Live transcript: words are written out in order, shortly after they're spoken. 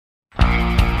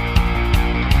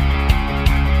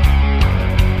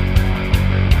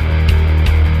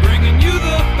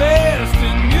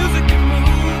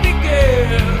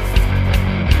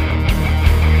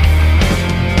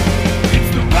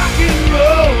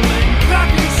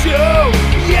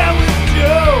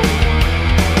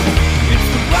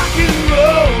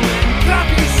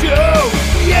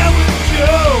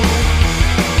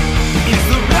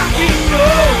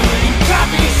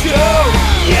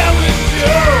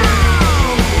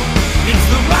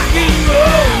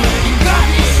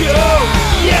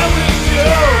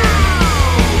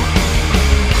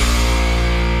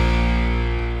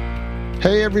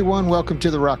everyone, welcome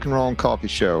to the Rock and Roll and Coffee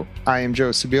Show. I am Joe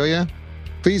Sibilia.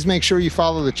 Please make sure you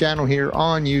follow the channel here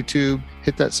on YouTube.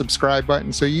 Hit that subscribe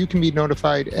button so you can be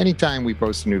notified anytime we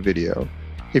post a new video.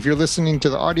 If you're listening to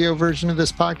the audio version of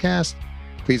this podcast,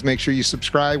 please make sure you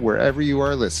subscribe wherever you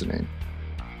are listening.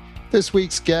 This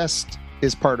week's guest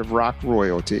is part of rock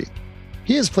royalty.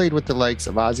 He has played with the likes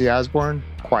of Ozzy Osbourne,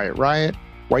 Quiet Riot,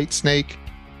 Whitesnake,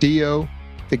 Dio,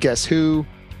 The Guess Who,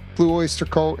 Blue Oyster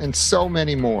Cult, and so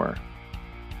many more.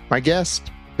 My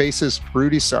guest, bassist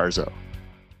Rudy Sarzo.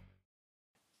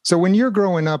 So when you're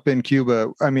growing up in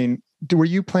Cuba, were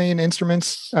you playing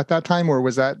instruments at that time, or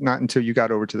was that not until you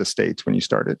got over to the States when you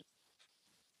started?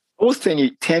 I was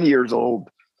 10 years old.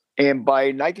 And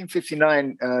by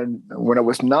 1959, when I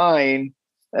was 9,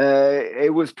 we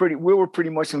were pretty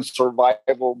much in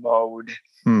survival mode,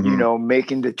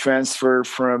 making the transfer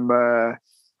from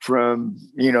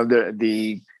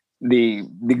the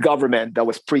government that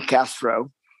was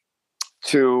pre-Castro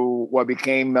to what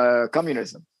became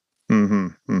communism.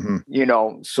 So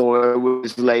it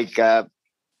was like, I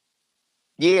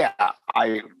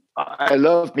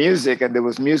love music, and there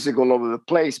was music all over the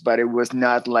place, but it was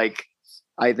not like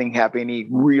I didn't have any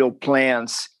real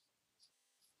plans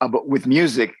with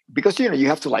music, because you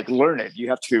have to learn it. You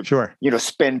have to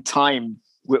spend time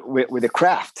with the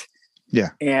craft. Yeah,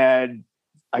 and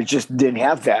I just didn't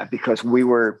have that because we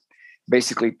were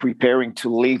basically preparing to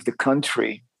leave the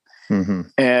country.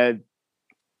 And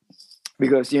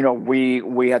because,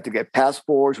 we had to get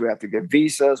passports, we had to get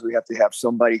visas, we had to have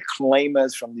somebody claim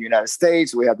us from the United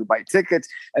States, we had to buy tickets.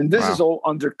 And this is all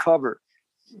undercover.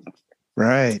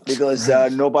 Right. Because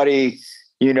nobody,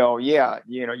 you have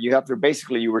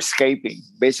to, you were escaping.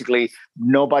 Basically,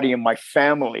 nobody in my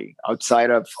family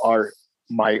outside of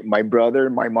my brother,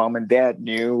 my mom and dad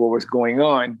knew what was going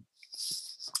on,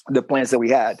 the plans that we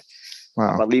had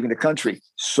about leaving the country.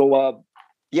 So,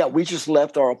 we just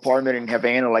left our apartment in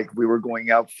Havana like we were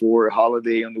going out for a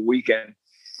holiday on the weekend.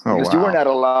 Because you were not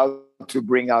allowed to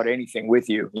bring out anything with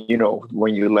you,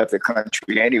 when you left the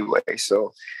country anyway.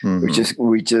 So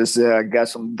we just got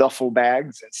some duffel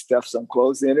bags and stuffed some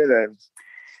clothes in it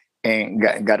and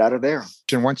got out of there.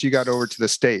 And once you got over to the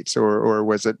States, or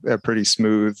was it a pretty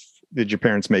smooth? Did your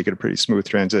parents make it a pretty smooth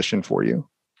transition for you?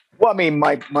 Well,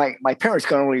 my parents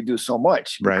can only do so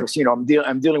much, because I'm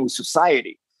dealing with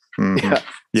society.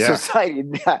 Society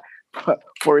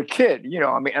for a kid,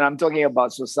 and I'm talking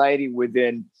about society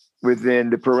within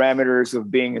the parameters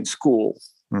of being in school.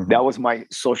 That was my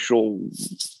social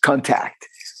contact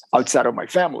outside of my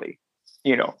family,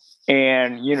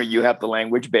 and you have the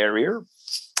language barrier,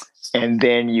 and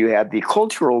then you have the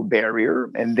cultural barrier,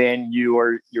 and then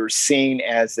you're seen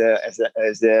as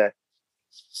an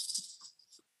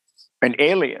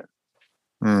alien,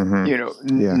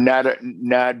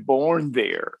 not born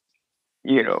there.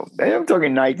 I'm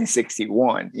talking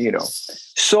 1961,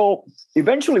 So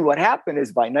eventually what happened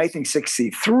is by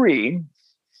 1963,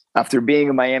 after being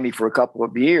in Miami for a couple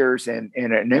of years and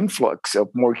an influx of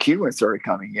more Cubans started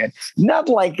coming in, not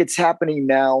like it's happening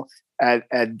now at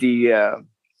the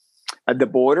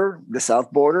border, the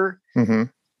south border,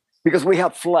 because we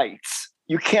have flights.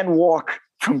 You can't walk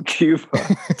from Cuba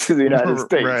to the United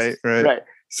States. Right.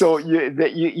 So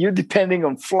you're depending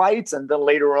on flights, and then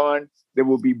later on, there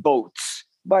will be boats,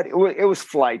 but it was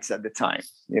flights at the time,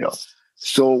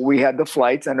 So we had the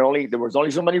flights, and there was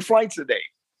only so many flights a day.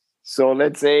 So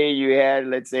let's say you had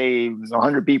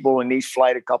 100 people in each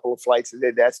flight, a couple of flights a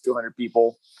day. That's 200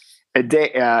 people a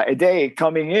day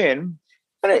coming in,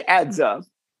 and it adds up,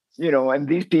 And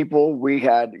these people, we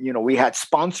had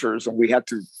sponsors, and we had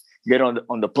to get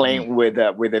on the plane with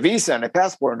a visa and a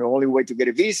passport. And the only way to get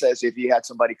a visa is if you had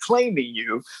somebody claiming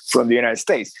you from the United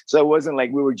States. So it wasn't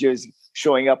like we were just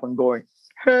showing up and going,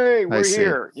 "Hey, we're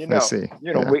here." We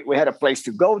had a place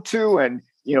to go to, and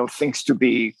things to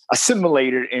be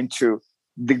assimilated into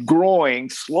the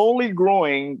slowly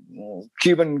growing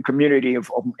Cuban community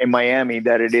in Miami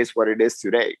that it is what it is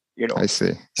today. I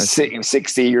see.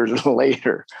 60 years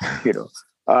later.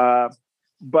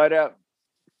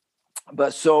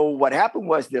 But so what happened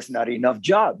was there's not enough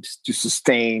jobs to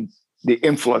sustain the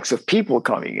influx of people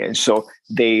coming in. So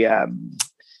they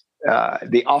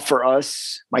offer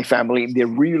us, my family, the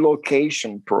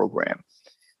relocation program.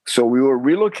 So we were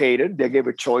relocated. They gave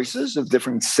us choices of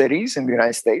different cities in the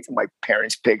United States. And my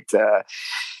parents picked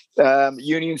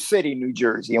Union City, New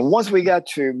Jersey. And once we got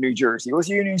to New Jersey, it was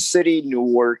Union City,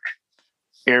 Newark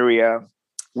area.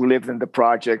 We lived in the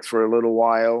projects for a little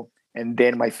while. And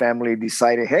then my family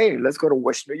decided, hey, let's go to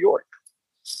West New York.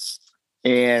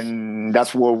 And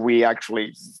that's where we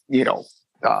actually,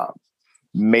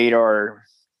 made our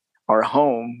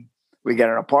home we got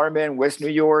an apartment in West New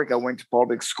York. I went to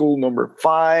public school number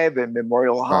 5 and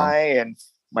Memorial High, and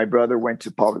my brother went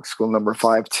to public school number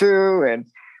 5 too,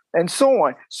 and so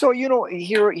on. So,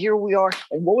 here we are.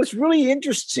 And what was really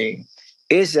interesting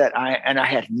is that I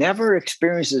had never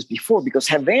experienced this before, because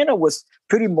Havana was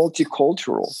pretty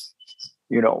multicultural,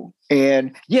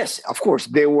 and yes, of course,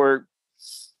 there were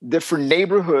different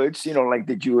neighborhoods, like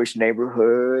the Jewish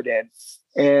neighborhood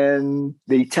and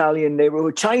the Italian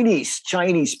neighborhood, Chinese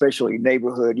especially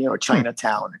neighborhood,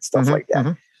 Chinatown and stuff like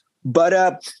that. But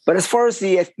as far as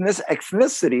the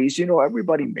ethnicities,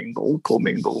 everybody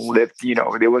commingled, lived,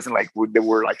 there wasn't like they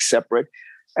were like separate.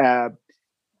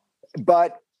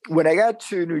 But when I got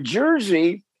to New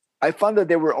Jersey, I found that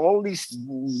there were all these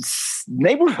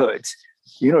neighborhoods,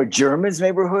 Germans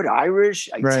neighborhood, Irish,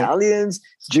 Italians,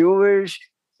 Jewish,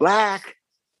 Black,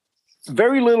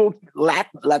 very little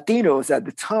Latinos at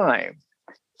the time.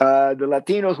 The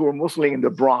Latinos were mostly in the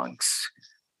Bronx,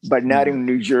 but not in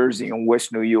New Jersey and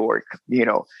West New York,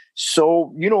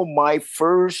 So, my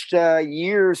first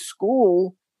year of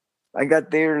school, I got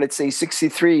there, let's say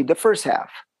 63, the first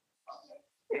half.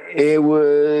 It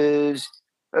was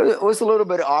a little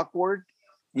bit awkward,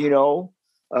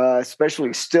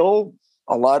 especially still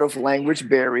a lot of language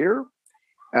barrier.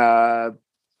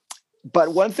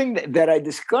 But one thing that I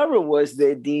discovered was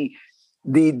that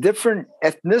the different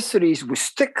ethnicities would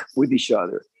stick with each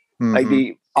other. Like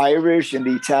the Irish and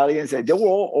the Italians, they will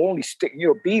all only stick,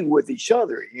 be with each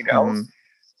other,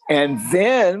 And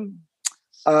then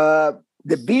the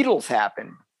Beatles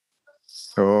happened.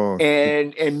 Oh.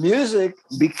 And music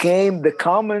became the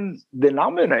common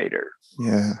denominator.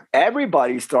 Yeah.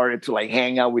 Everybody started to like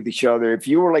hang out with each other. If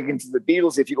you were like into the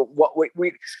Beatles, if you go,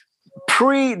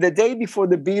 the day before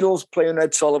the Beatles play on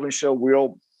Ed Sullivan show, we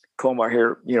all comb our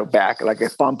hair, back like a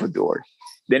pompadour.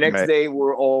 The next day,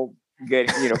 we're all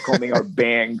getting, combing our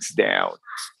bangs down,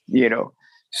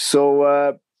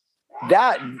 So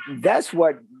that's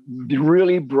what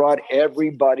really brought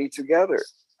everybody together.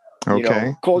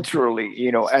 Culturally,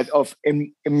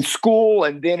 in school,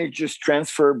 and then it just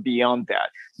transferred beyond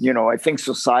that. I think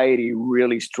society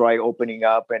really started opening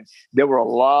up, and there were a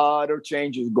lot of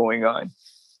changes going on.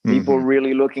 People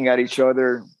really looking at each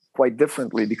other quite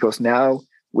differently, because now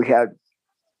we had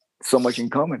so much in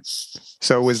common.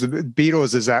 So was the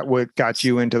Beatles, is that what got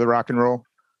you into the rock and roll?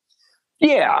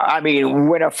 Yeah. I mean,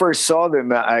 when I first saw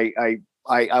them, I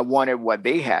wanted what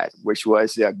they had, which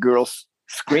was girls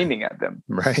screaming at them.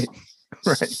 Right.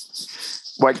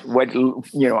 What,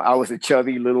 I was a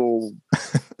chubby little,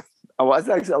 I was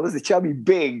a chubby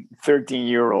big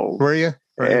 13-year-old. Were you?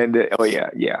 Right. And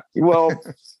yeah. Well,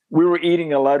 we were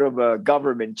eating a lot of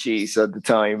government cheese at the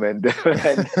time, and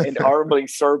army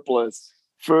surplus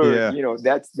food.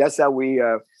 Yeah. That's how we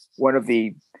one of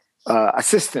the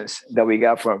assistance that we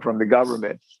got from the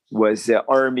government was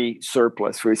army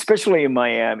surplus food, especially in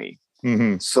Miami.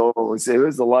 So it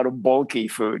was a lot of bulky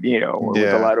food, with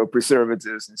a lot of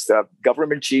preservatives and stuff.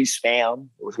 Government cheese, Spam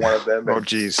was one of them. Oh,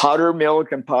 geez. Powder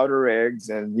milk and powder eggs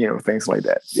and, things like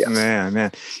that. Yeah.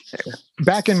 Man.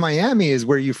 Back in Miami is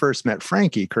where you first met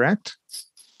Frankie, correct?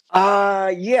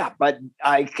 Yeah, but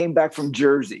I came back from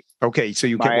Jersey. Okay, so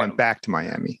you went back to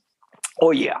Miami. Oh,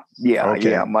 yeah.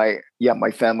 Okay. My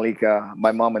family,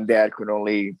 my mom and dad could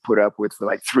only put up with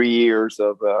like 3 years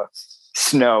of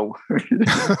snow.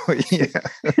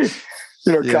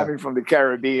 Coming from the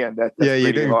Caribbean. That's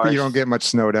you don't get much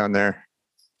snow down there.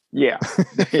 Yeah.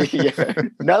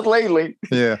 Not lately.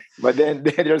 Yeah. But then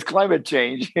there's climate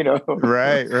change,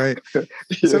 Right.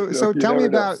 So tell me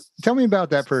about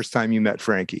that first time you met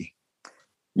Frankie.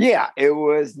 Yeah, it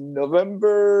was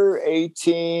November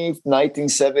 18th,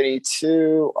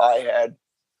 1972. I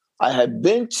had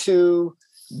been to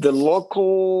the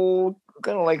local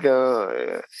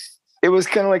it was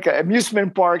kind of like an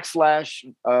amusement park /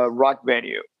 rock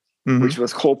venue, which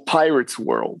was called Pirates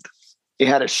World. It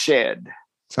had a shed.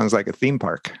 Sounds like a theme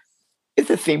park. It's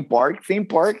a theme park,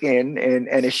 and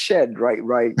a shed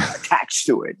right attached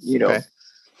to it, Okay.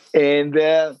 And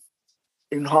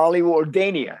in Hollywood, or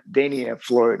Dania,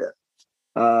 Florida,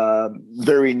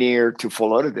 very near to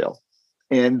Fort Lauderdale.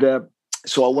 And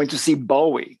so I went to see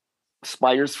Bowie,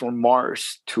 Spiders from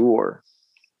Mars tour.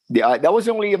 That was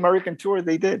the only American tour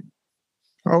they did.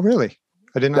 Oh, really?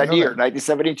 I didn't know that year,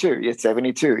 1972. Yeah,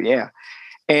 72. Yeah.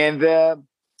 And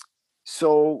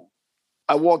so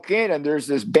I walk in, and there's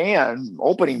this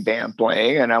opening band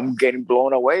playing, and I'm getting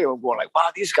blown away. I'm going like,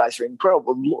 wow, these guys are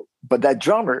incredible. But that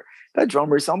drummer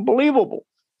is unbelievable.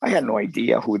 I had no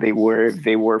idea who they were, if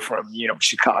they were from,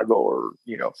 Chicago or,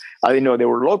 I didn't know they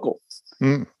were local.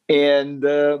 And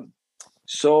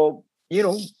so,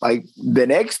 the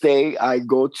next day I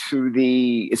go to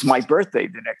it's my birthday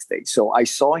the next day. So I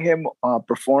saw him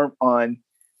perform on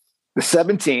the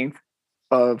 17th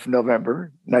of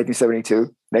November,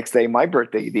 1972. Next day, my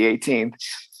birthday, the 18th.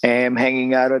 And I'm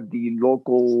hanging out at the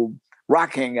local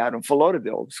rock hangout in Fort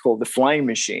Lauderdale. It's called the Flying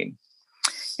Machine.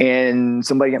 And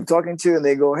somebody I'm talking to, and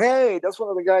they go, "Hey, that's one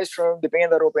of the guys from the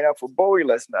band that opened up for Bowie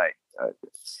last night."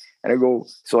 And I go,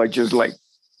 so I just like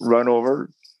run over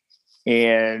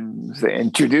and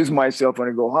introduce myself, and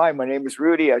I go, "Hi, my name is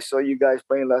Rudy. I saw you guys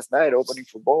playing last night, opening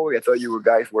for Bowie. I thought you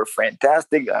guys were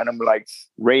fantastic." And I'm like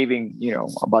raving,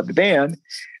 about the band.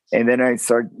 And then I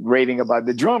start raving about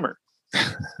the drummer.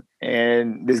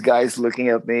 And this guy's looking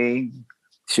at me,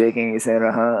 shaking his head,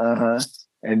 uh-huh.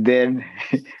 And then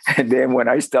when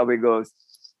I stop, he goes,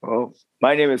 "Oh,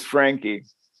 my name is Frankie.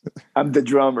 I'm the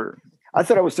drummer." I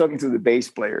thought I was talking to the bass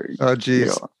player. Oh,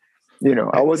 geez.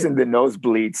 I was in the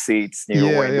nosebleed seats.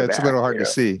 Yeah, it's a little hard to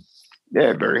see.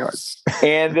 Yeah, very hard.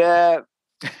 And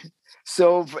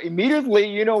so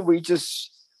immediately,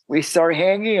 we started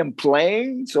hanging and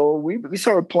playing. So we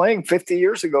started playing 50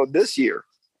 years ago this year.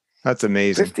 That's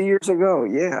amazing. 50 years ago,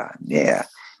 yeah.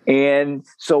 And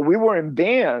so we were in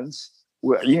bands.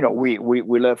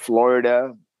 We left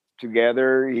Florida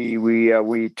together.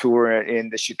 We toured in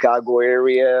the Chicago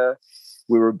area.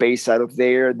 We were based out of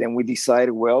there. Then we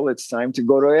decided, well, it's time to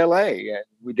go to LA. And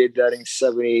we did that in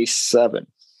 77.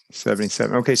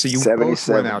 77. Okay. So you both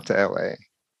went out to LA.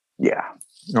 Yeah.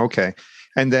 Okay.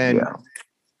 And then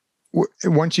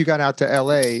once you got out to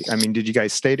LA, did you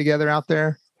guys stay together out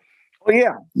there? Oh,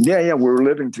 yeah. Yeah. We were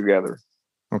living together.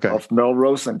 Okay. Off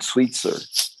Melrose and Sweetser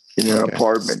in an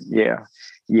apartment. Yeah.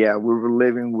 Yeah. We were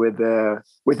living with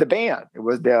the band. It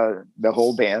was the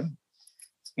whole band.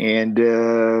 And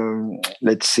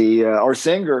let's see, our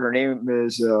singer, her name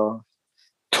is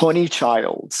Tony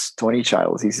Childs. Tony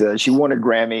Childs. She won a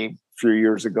Grammy a few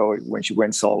years ago when she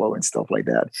went solo and stuff like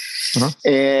that. Uh-huh.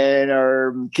 And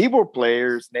our keyboard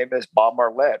player's name is Bob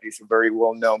Marlette. He's a very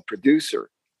well-known producer.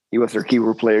 He was our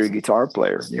keyboard player, guitar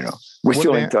player. We're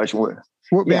still in touch with.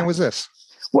 What band was this?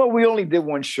 Well, we only did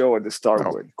one show at the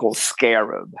Starwood called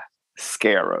Scarab.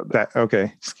 Scarab.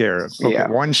 Okay, Scarab. Okay, yeah,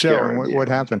 one show. Scarab, and what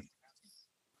happened?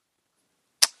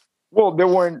 Well, there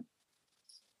weren't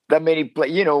that many.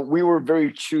 We were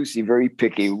very choosy, very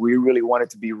picky. We really wanted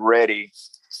to be ready.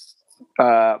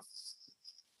 When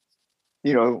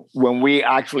we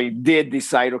actually did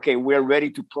decide, okay, we're ready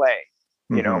to play.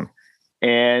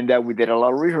 And we did a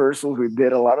lot of rehearsals. We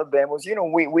did a lot of demos.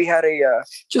 We had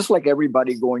just like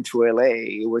everybody going to LA.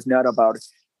 It was not about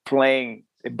playing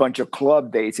a bunch of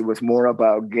club dates. It was more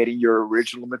about getting your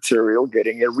original material,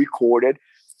 getting it recorded,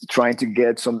 trying to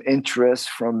get some interest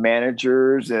from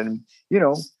managers and,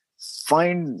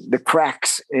 find the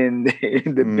cracks in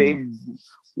the big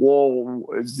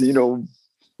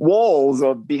walls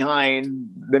of behind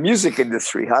the music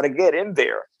industry, how to get in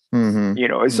there. Mm-hmm.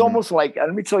 It's almost like,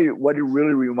 let me tell you what it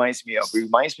really reminds me of. It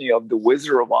reminds me of The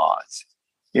Wizard of Oz.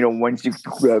 Once you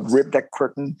rip that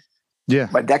curtain. Yeah.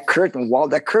 But that curtain, while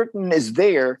that curtain is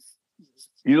there,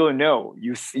 you don't know.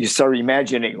 You start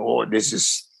imagining, oh, this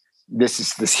is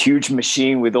this huge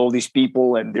machine with all these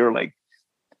people, and they're like,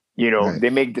 right. They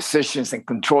make decisions and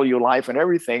control your life and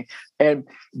everything. And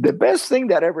the best thing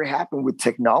that ever happened with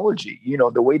technology,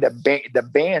 the way that the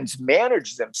bands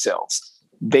manage themselves.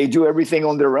 They do everything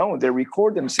on their own. They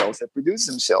record themselves. They produce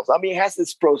themselves. It has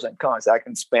its pros and cons. I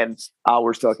can spend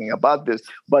hours talking about this.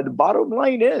 But the bottom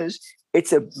line is,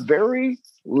 it's a very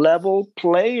level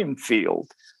playing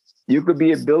field. You could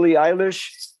be a Billie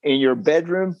Eilish in your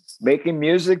bedroom making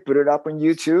music, put it up on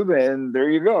YouTube, and there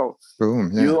you go.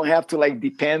 Boom, yeah. You don't have to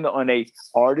depend on a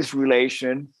artist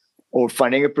relation or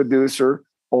finding a producer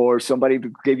or somebody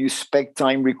to give you spec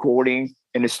time recording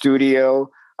in a studio.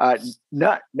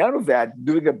 None of that.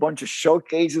 Doing a bunch of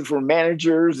showcases for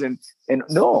managers and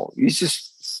no, you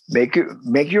just make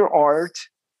your art,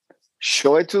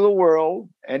 show it to the world,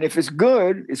 and if it's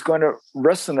good, it's going to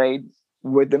resonate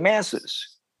with the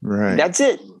masses. Right. That's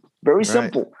it. Very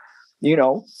simple.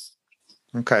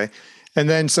 Okay. And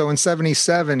then, so in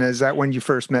 77, is that when you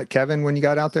first met Kevin? When you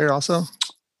got out there, also?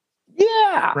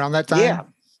 Yeah. Around that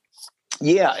time.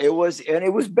 Yeah. It was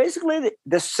basically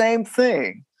the same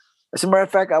thing. As a matter of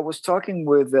fact, I was talking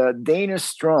with Dana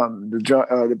Strum,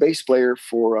 the bass player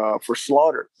for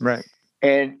Slaughter. Right.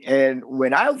 And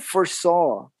when I first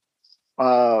saw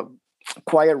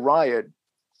Quiet Riot,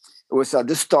 it was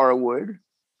the Starwood,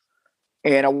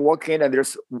 and I walk in and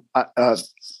there's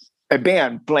a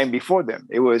band playing before them.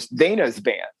 It was Dana's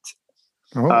band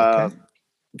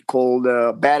called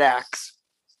Bad Axe.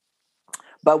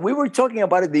 but we were talking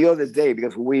about it the other day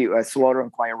because we, Slaughter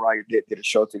and Quiet Riot, did a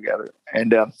show together,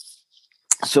 and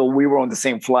so we were on the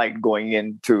same flight going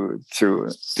into to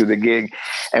the gig,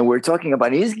 and we're talking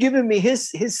about. He's giving me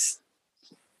his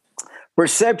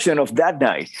perception of that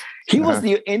night. He was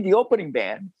in the opening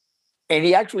band, and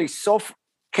he actually saw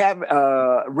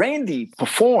Randy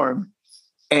perform,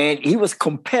 and he was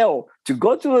compelled to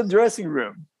go to the dressing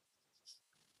room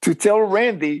to tell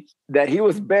Randy that he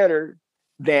was better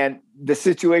than the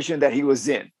situation that he was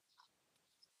in.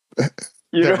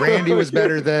 Randy was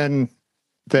better than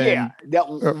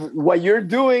what you're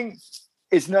doing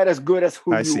is not as good as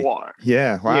who you are.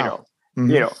 Yeah, wow.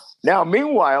 Now,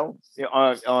 meanwhile,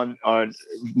 on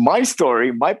my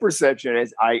story, my perception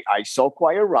is I saw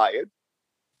Quiet Riot,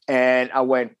 and I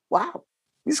went, wow,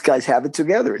 these guys have it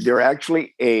together. They're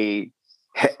actually a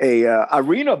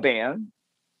arena band,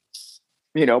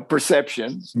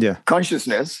 perception,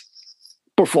 consciousness,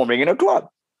 performing in a club.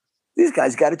 These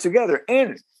guys got it together.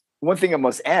 And one thing I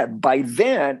must add, by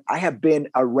then I have been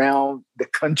around the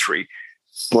country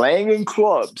playing in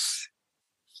clubs,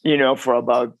 for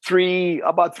about 3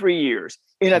 years.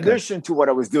 In addition to what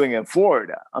I was doing in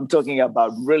Florida, I'm talking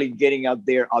about really getting out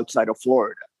there outside of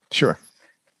Florida. Sure.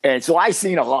 And so I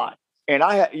seen a lot. And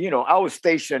I was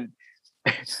stationed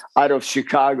out of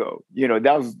Chicago.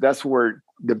 That's where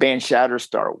the band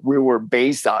Shatterstar, we were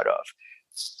based out of.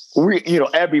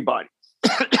 Everybody.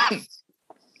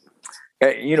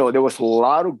 There was a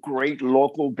lot of great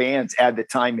local bands at the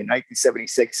time in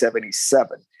 1976,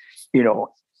 77,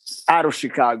 out of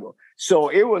Chicago. So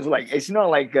it was like, it's not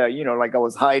like, like I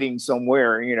was hiding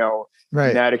somewhere,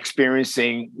 not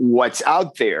experiencing what's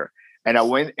out there. And I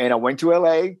went to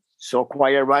LA, saw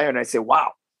Quiet Riot, and I said,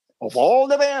 wow, of all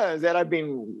the bands that I've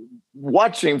been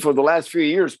watching for the last few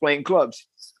years playing clubs,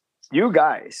 you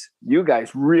guys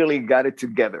really got it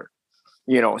together.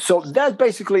 So that's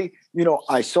basically,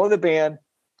 I saw the band.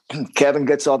 Kevin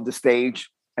gets off the stage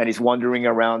and he's wandering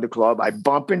around the club. I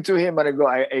bump into him and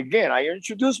I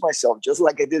introduce myself just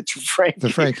like I did to Frank.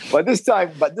 But this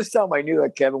time I knew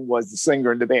that Kevin was the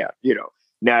singer in the band,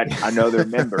 not another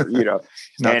member,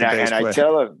 and I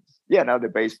tell him, not the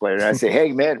bass player. And I say,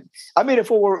 hey man, I mean, if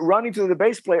we were running to the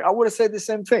bass player, I would have said the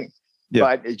same thing. Yeah.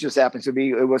 But it just happens to be,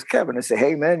 it was Kevin. I say,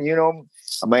 hey man,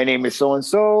 my name is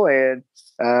so-and-so, and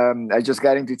I just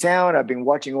got into town. I've been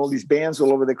watching all these bands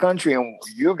all over the country, and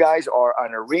you guys are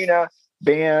an arena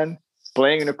band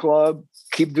playing in a club.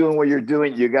 Keep doing what you're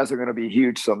doing. You guys are going to be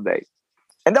huge someday.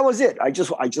 And that was it. I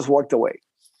just walked away.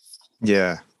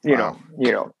 Yeah. And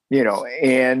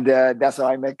that's how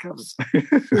I met Kevin.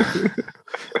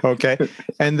 Okay.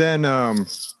 And then,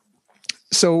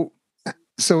 so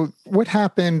what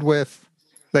happened with,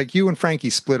 like, you and Frankie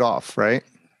split off, right?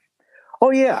 Oh,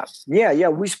 yeah.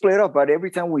 We split up, but every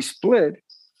time we split,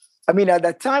 I mean, at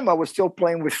that time, I was still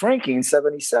playing with Frankie in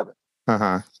 77.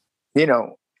 Uh-huh.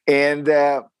 And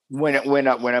when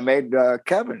I made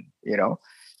Kevin,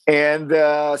 and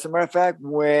as a matter of fact,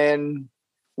 when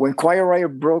Quiet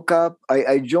Riot broke up,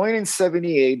 I joined in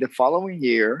 78 the following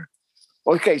year.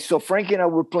 Okay, so Frankie and I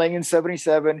were playing in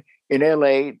 77 in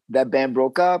LA. That band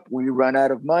broke up. We ran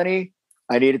out of money.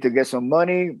 I needed to get some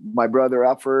money. My brother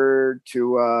offered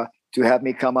to have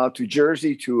me come out to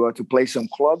Jersey to play some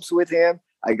clubs with him.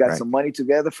 I got some money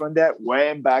together from that.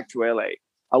 Went back to LA.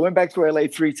 I went back to LA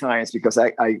 3 times because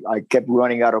I kept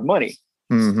running out of money.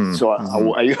 Mm-hmm. So I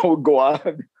would go out,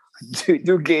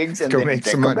 do gigs, and then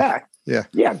come back.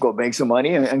 Yeah, go make some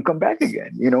money and come back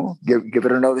again. Give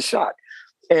it another shot.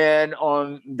 And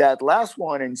on that last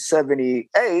one in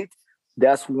 78,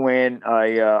 that's when I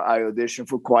auditioned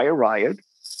for Quiet Riot,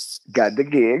 got the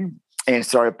gig, and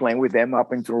started playing with them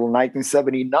up until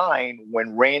 1979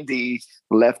 when Randy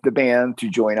left the band to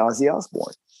join Ozzy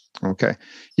Osbourne. Okay.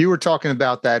 You were talking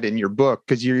about that in your book,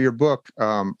 because your book,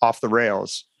 Off the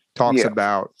Rails, talks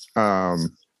about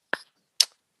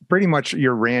pretty much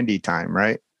your Randy time,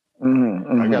 right?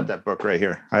 Mm-hmm. I got that book right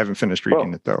here. I haven't finished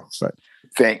reading it though, but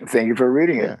thank you for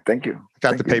reading it. Thank you. I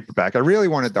got the paperback. I really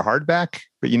wanted the hardback,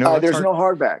 but there's no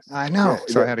hardback. I know,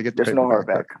 so I had to get the there's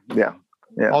paperback. No hardback.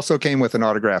 Yeah. Also came with an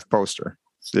autographed poster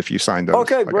if you signed those.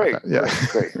 Okay, great. Yeah,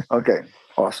 great. Okay,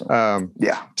 awesome.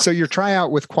 So your tryout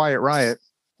with Quiet Riot,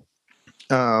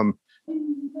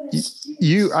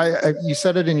 you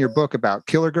said it in your book about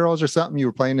Killer Girls or something. You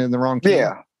were playing in the wrong key.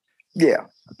 Yeah.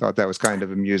 I thought that was kind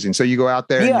of amusing. So you go out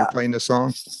there and you're playing the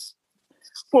song.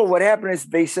 Well, what happened is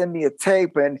they send me a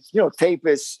tape, and tape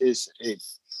is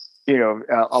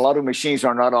a lot of machines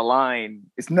are not aligned.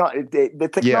 It's not the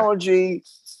technology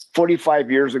 45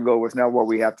 years ago was not what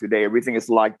we have today. Everything is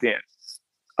locked in.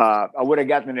 I would have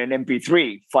gotten an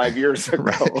MP3 5 years ago.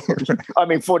 Right. I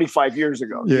mean, 45 years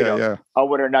ago. Yeah. I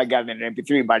would have not gotten an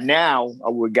MP3, but now I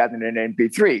would have gotten an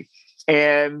MP3.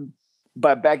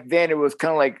 But back then it was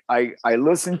kind of like I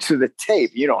listened to the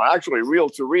tape, actually reel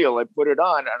to reel. I put it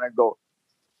on and I go,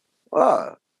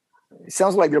 oh, it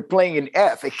sounds like they're playing an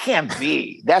F. It can't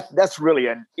be. That's really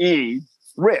an E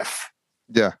riff.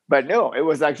 Yeah. But no, it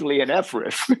was actually an F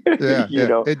riff.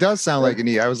 Yeah. It does sound like an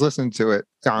E. I was listening to it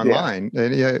online,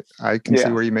 and I can see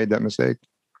where you made that mistake.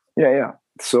 Yeah.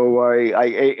 So I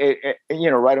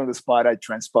right on the spot, I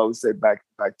transposed it back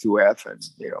to F, and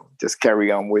just carry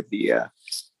on with the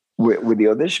with the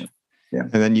audition. Yeah.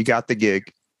 And then you got the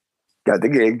gig.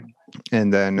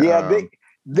 And then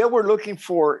they were looking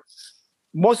for,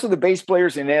 most of the bass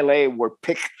players in LA were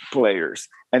pick players,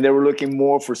 and they were looking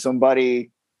more for somebody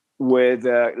with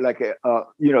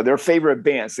their favorite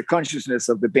bands, the consciousness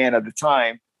of the band at the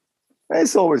time.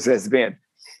 It's always has been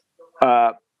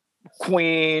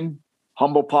Queen,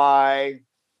 Humble Pie,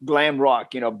 glam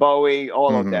rock, Bowie,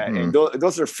 all of that. And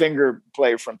those are finger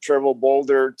play, from Trevor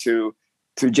Bolder to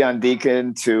John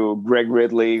Deacon to Greg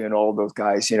Ridley and all those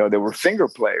guys. They were finger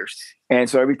players. And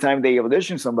so every time they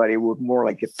auditioned somebody, it was more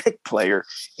like a pick player.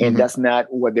 And that's not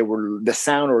what they were, the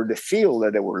sound or the feel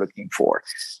that they were looking for.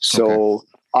 So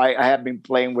I have been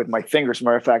playing with my fingers. As a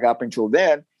matter of fact, up until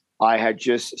then, I had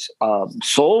just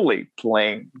solely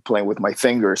playing with my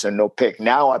fingers and no pick.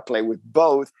 Now I play with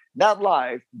both, not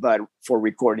live, but for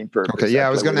recording purposes. Okay, yeah, I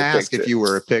was going to ask if you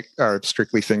were a pick or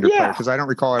strictly finger player, because I don't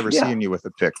recall ever seeing you with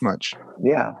a pick much.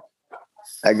 Yeah,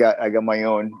 I got my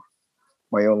own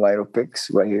line of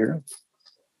picks right here.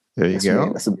 There you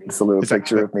go. It's a little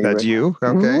picture of me. That's you.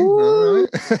 Okay. All right.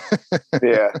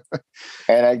 Yeah,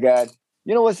 and I got.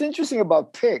 What's interesting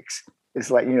about picks is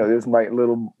there's my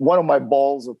one of my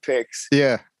balls of picks.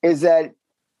 Yeah, is that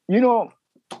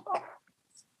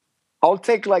I'll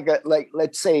take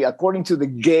let's say, according to the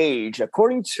gauge,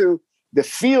 according to the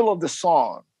feel of the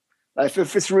song. If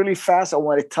it's really fast, I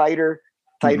want a tighter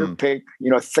pick,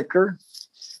 thicker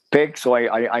pick. So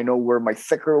I know where my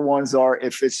thicker ones are.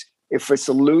 If it's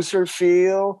a looser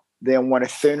feel, then I want a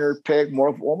thinner pick, more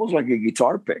of almost like a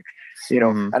guitar pick,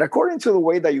 And according to the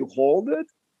way that you hold it,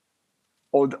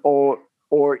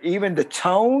 or even the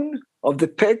tone of the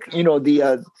pick,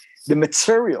 the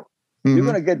material. You're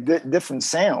going to get different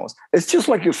sounds. It's just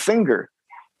like your finger.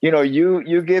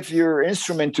 You give your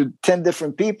instrument to 10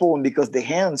 different people, and because the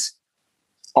hands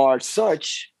are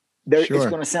such, it's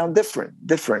going to sound different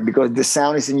because the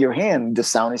sound is in your hand. The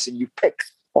sound is in your pick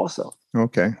also.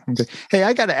 Okay. Hey,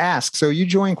 I got to ask. So you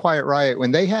joined Quiet Riot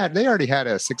when they already had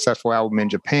a successful album in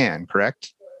Japan,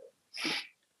 correct?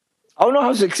 I don't know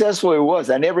how successful it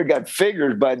was. I never got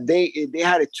figures, but they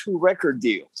had a 2-record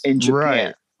deal in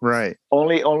Japan. Right.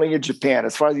 Only in Japan.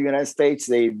 As far as the United States,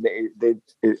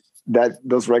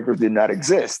 those records did not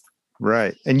exist.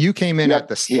 Right. And you came in at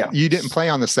you didn't play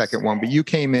on the second one, but you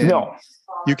came in. No.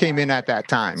 You came in at that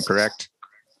time, correct?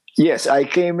 Yes, I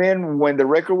came in when the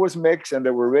record was mixed and they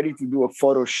were ready to do a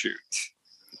photo shoot.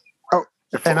 Oh,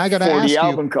 and I got to ask the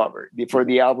album cover. For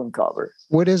the album cover.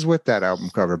 What is with that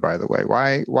album cover, by the way?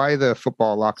 Why the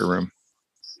football locker room?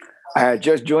 I had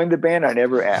just joined the band. I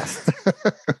never asked.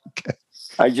 Okay.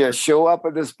 I just show up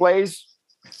at this place,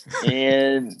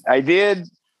 and I did.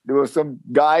 There were some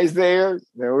guys there.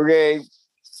 They were okay,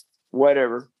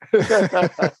 whatever. You're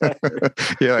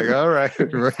like, all right,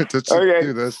 let's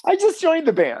do this. I just joined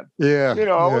the band. Yeah.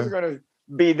 I wasn't going to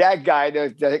be that guy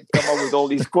that come up with all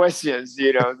these questions,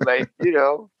 Right.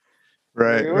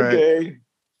 Okay.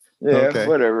 Yeah, okay.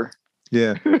 Whatever.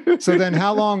 Yeah. So then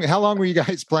how long were you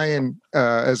guys playing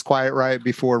as Quiet Riot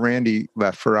before Randy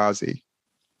left for Ozzy?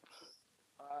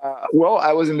 Well,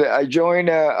 I joined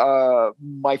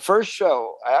my first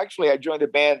show. I joined the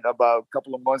band about a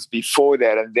couple of months before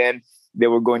that. And then they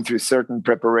were going through certain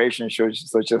preparation shows,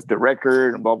 such as the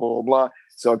record and blah, blah, blah, blah.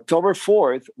 So October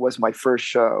 4th was my first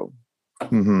show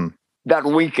that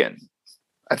weekend.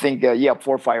 I think,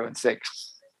 4, 5, and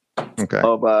 6 of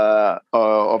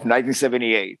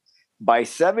 1978. By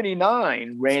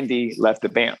 79, Randy left the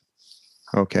band.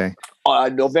 Okay.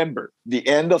 November, the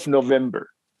end of November.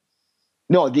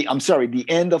 No, the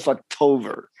end of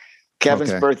October.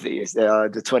 Kevin's birthday is the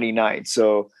 29th.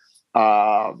 So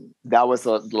that was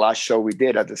the last show we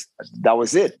did. That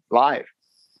was it, live.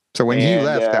 So when he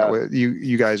left, that was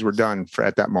you guys were done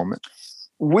at that moment.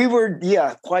 We were,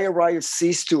 Quiet Riot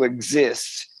ceased to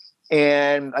exist.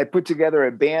 And I put together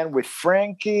a band with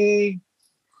Frankie,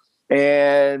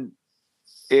 and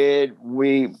it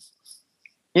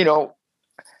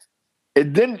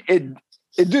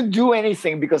didn't do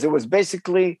anything because it was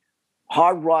basically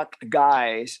hard rock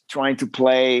guys trying to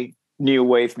play new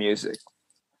wave music.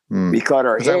 We cut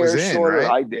our hair shorter.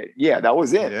 Right? I did. Yeah, that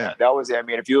was it. Yeah. That was it. I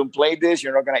mean, if you don't play this,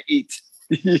 you're not going to eat.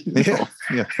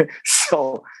 Yeah.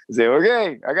 So I say,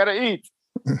 okay, I got to eat.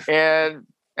 and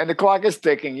the clock is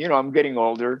ticking. You know, I'm getting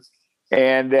older.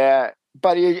 And,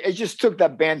 but it just took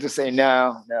that band to say,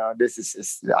 no, this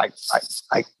is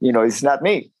you know, it's not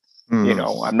me. You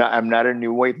know, I'm not a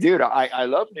new wave dude. I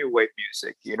love new wave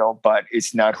music, you know, but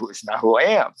it's not who I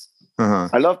am.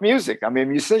 I love music. I'm a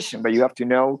musician, but you have to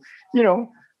know, you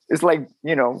know, it's like,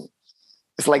 you know,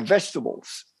 it's like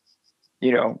vegetables.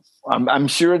 You know, I'm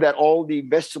sure that all the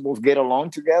vegetables get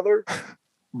along together,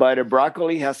 but a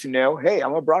broccoli has to know, hey,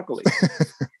 I'm a broccoli.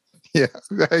 Yeah.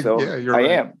 So yeah, you're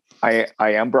right.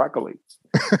 I am broccoli.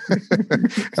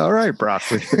 All right,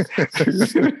 broccoli.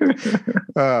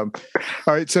 All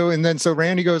right. So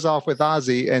Randy goes off with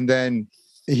Ozzy, and then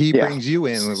he brings you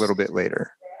in a little bit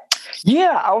later.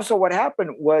 Yeah. Also, what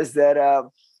happened was that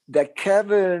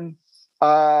Kevin,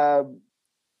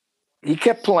 he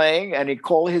kept playing, and he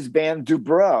called his band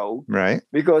Dubrow, right?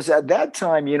 Because at that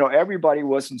time, you know, everybody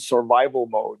was in survival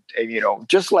mode, and you know,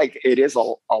 just like it is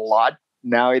a lot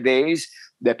nowadays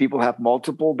that people have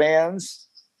multiple bands,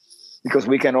 because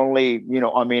we can only, you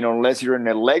know, I mean, unless you're in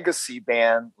a legacy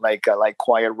band like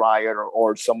Quiet Riot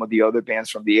or some of the other bands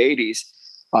from the 80s,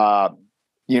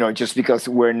 you know, just because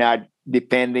we're not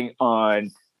depending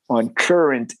on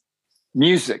current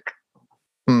music.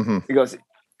 Because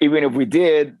even if we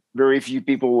did, very few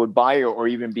people would buy or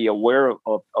even be aware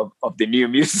of the new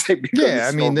music. Yeah,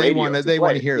 I mean, they want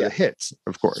to hear the hits,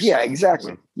 of course. Yeah,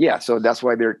 exactly. Yeah, so that's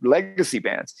why they're legacy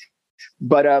bands.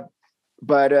 But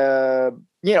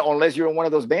you know, unless you're in one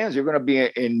of those bands, you're going to be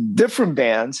in different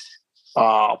bands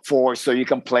so you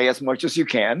can play as much as you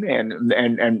can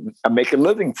and make a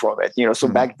living from it. You know, so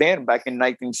back in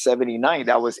 1979,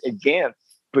 that was again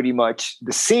pretty much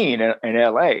the scene in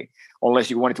LA.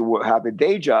 Unless you wanted to have a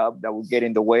day job that would get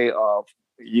in the way of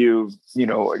you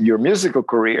know, your musical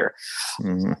career.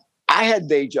 I had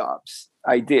day jobs.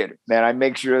 I did, and I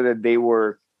make sure that they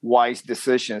were wise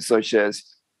decisions, such as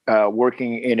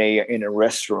working in a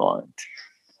restaurant.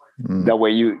 That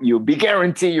way you be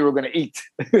guaranteed you were going to eat.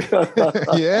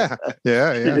 yeah.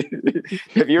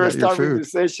 If you're a starving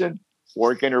musician,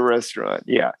 work in a restaurant.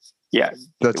 Yeah.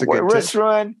 That's a good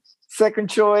restaurant. Second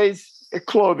choice, a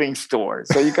clothing store.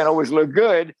 So you can always look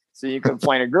good. So you can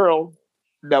find a girl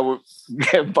that will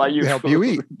buy you help food. You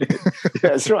eat.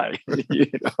 That's right. You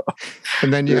know.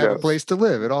 And then you have a place to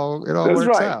live. It all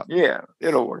works out. Yeah,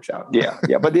 it all works out. Yeah.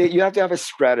 But you have to have a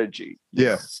strategy.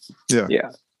 Yeah.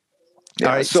 All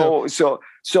right, so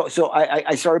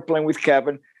I started playing with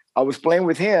Kevin. I was playing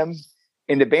with him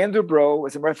in the band Dubrow.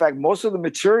 As a matter of fact, most of the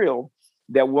material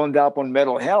that wound up on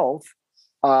Mental Health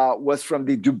was from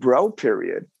the Dubrow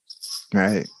period.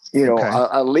 Right. You know,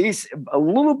 at least a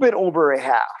little bit over a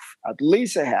half, at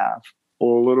least a half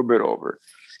or a little bit over.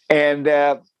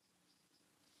 And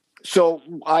so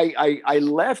I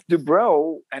left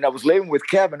Dubrow and I was living with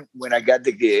Kevin when I got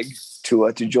the gig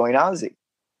to join Ozzy.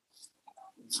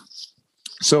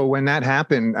 So when that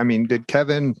happened, I mean,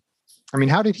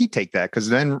 how did he take that? Because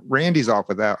then Randy's off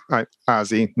with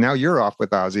Ozzy. Now you're off with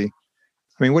Ozzy.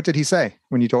 I mean, what did he say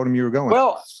when you told him you were going?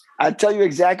 Well, I'll tell you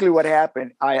exactly what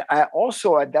happened. I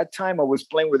also, at that time, I was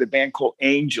playing with a band called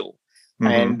Angel,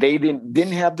 and they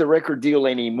didn't have the record deal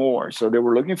anymore. So they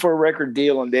were looking for a record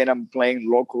deal, and then I'm playing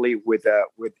locally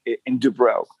in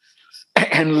Dubrow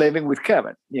and living with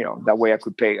Kevin. You know, that way I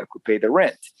could pay the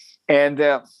rent.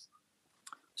 And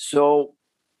so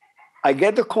I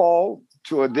get the call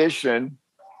to audition,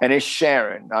 and it's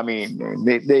Sharon. I mean,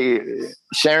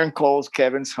 Sharon calls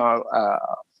Kevin's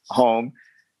home.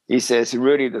 He says,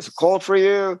 Rudy, there's a call for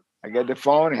you. I get the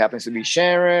phone. It happens to be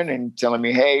Sharon and telling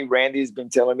me, hey, Randy's been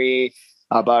telling me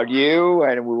about you,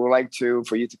 and we would like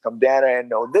for you to come down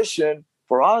and audition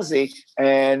for Ozzy.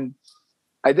 And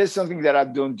I did something that I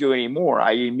don't do anymore.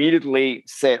 I immediately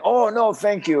said, oh, no,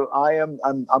 thank you. I'm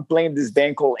playing this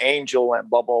band called Angel and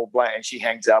blah, blah, blah. And she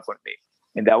hangs up on me.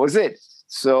 And that was it.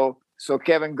 So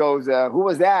Kevin goes, who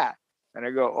was that? And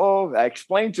I go, oh, I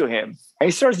explained to him. And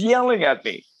he starts yelling at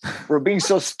me for being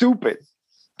so stupid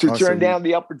to turn down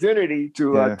the opportunity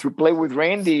to play with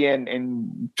Randy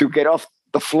and to get off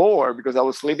the floor, because I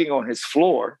was sleeping on his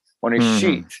floor, on his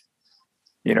sheet.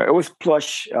 You know, it was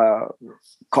plush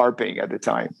carpeting at the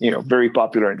time, you know, very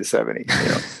popular in the 70s. You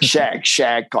know,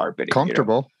 shag carpeting.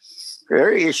 Comfortable. You know.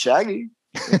 Very shaggy.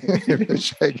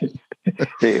 Shaggy.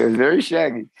 It was very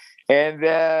shaggy.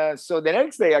 And so the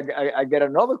next day I get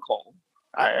another call.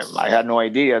 I had no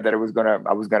idea that I was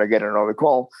gonna get another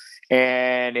call,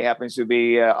 and it happens to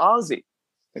be Ozzy.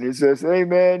 And he says, "Hey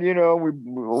man, you know, we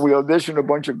auditioned a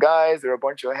bunch of guys. They're a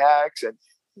bunch of hacks, and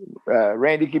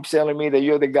Randy keeps telling me that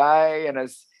you're the guy." And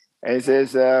he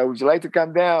says, "Would you like to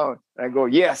come down?" And I go,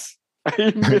 "Yes."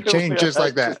 Change just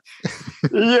like that.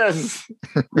 Yes,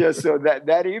 yes. So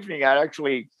that evening, I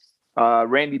actually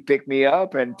Randy picked me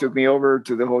up and took me over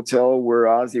to the hotel where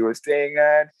Ozzy was staying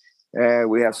at. And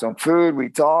we have some food. We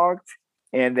talked,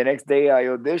 and the next day I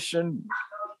auditioned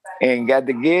and got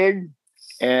the gig.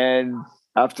 And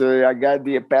after I got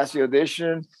the past the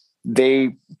audition,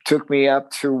 they took me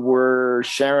up to where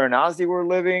Sharon and Ozzy were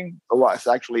living. Well, it's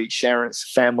actually Sharon's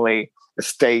family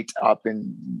estate up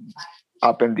in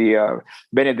the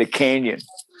Benedict Canyon.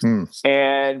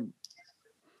 And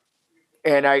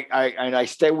I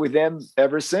stayed with them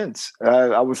ever since.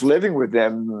 I was living with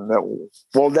them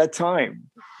all that time.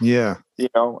 Yeah. You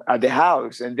know, at the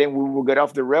house. And then we would get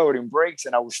off the road in breaks,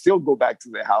 and I would still go back to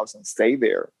the house and stay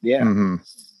there. Yeah. Mm-hmm.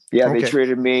 Yeah, Okay. they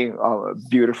treated me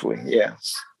beautifully. Yeah.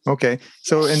 Okay.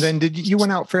 So, and then you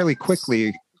went out fairly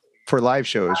quickly for live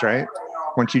shows, right?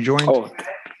 Once you joined? Oh,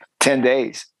 10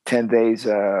 days. 10 days.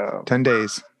 10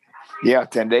 days. Yeah,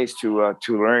 10 days to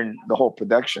learn the whole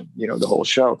production, you know, the whole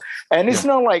show. And it's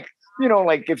not like, you know,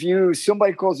 like if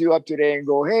somebody calls you up today and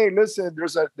go, "Hey, listen,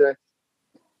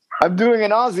 I'm doing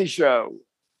an Ozzy show."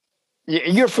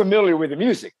 You're familiar with the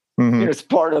music. Mm-hmm. You know, it's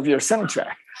part of your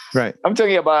soundtrack. Right. I'm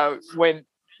talking about when,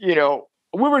 you know,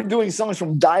 we were doing songs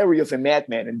from Diary of a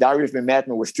Madman, and Diary of a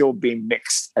Madman was still being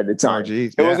mixed at the time. Oh,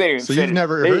 geez. It wasn't even so finished. You've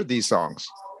never heard these songs?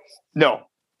 No.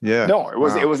 Yeah. No, it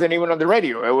wasn't even on the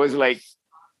radio. It was like,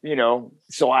 you know,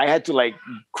 so I had to like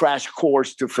crash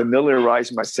course to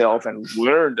familiarize myself and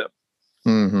learn them,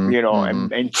 mm-hmm. you know,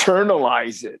 mm-hmm. and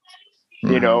internalize it, you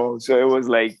Mm-hmm. know. So it was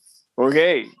like,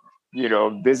 okay, you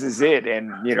know, this is it.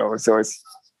 And, you know, so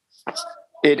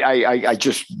I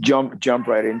just jump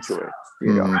right into it,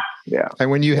 you know. Yeah. And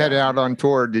when you headed out on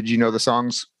tour, did you know the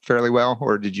songs fairly well,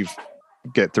 or did you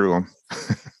get through them?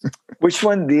 Which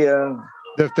one?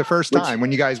 The first time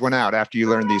when you guys went out after you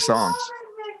learned these songs?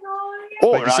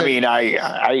 Oh, like I mean,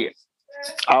 I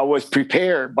was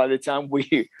prepared by the time we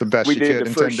did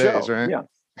the first 10 days, right? Yeah.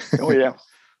 Oh yeah.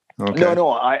 Okay.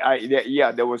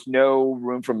 No, there was no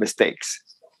room for mistakes.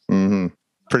 Mm-hmm.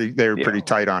 They were pretty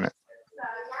tight on it.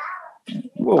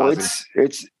 Well, it's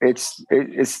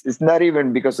not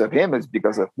even because of him; it's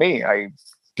because of me. I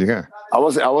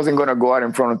wasn't going to go out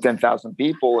in front of 10,000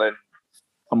 people and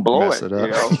blow Mess it up.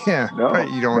 You know? Yeah, no, right.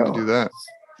 You don't want to do that.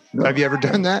 No. Have you ever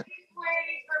done that?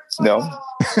 No.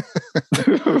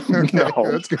 Okay, no,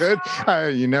 that's good.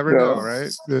 You never know, right?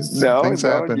 Things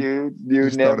happen. You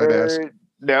never.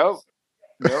 No.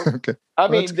 Okay. I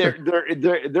mean,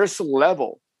 there's a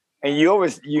level, and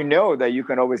you know that you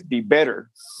can always be better,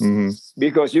 mm-hmm.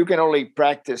 because you can only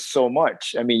practice so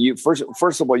much. I mean, you first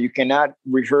of all, you cannot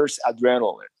rehearse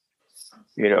adrenaline.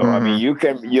 You know, mm-hmm. I mean,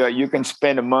 you can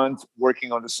spend a month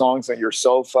working on the songs on your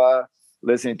sofa,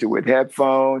 listening to it with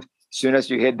headphones. As soon as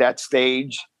you hit that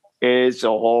stage, it's a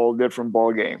whole different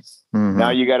ball game. Mm-hmm. Now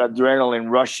you got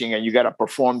adrenaline rushing, and you got to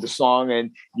perform the song,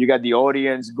 and you got the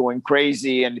audience going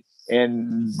crazy, and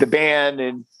the band,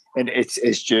 and it's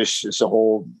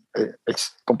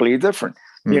completely different.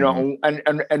 Mm-hmm. You know,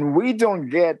 and we don't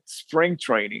get spring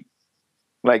training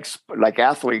like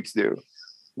athletes do.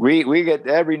 We get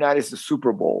every night is the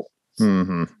Super Bowl.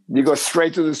 Mm-hmm. You go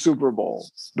straight to the Super Bowl,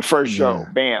 the first show,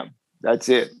 bam, that's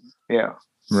it. Yeah.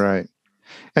 Right.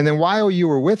 And then while you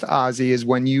were with Ozzy is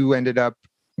when you ended up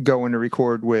going to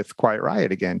record with Quiet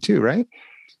Riot again too, right?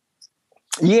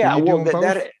 Yeah. Well,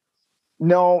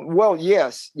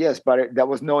 yes, but that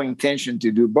was no intention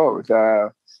to do both.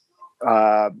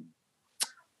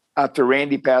 After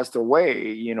Randy passed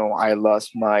away, you know, I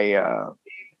lost my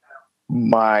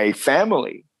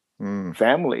family.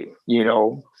 You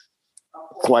know,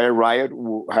 Quiet Riot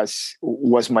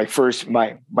was my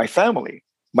family,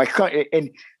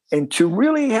 and to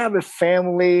really have a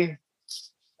family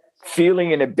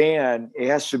feeling in a band, it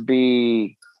has to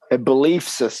be a belief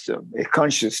system, a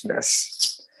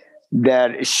consciousness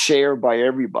that is shared by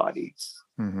everybody.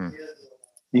 Mm-hmm.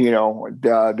 You know,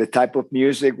 the type of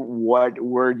music,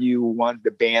 where do you want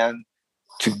the band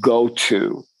to go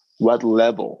to, what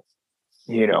level,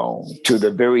 you know, to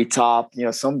the very top, you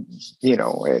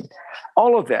know, and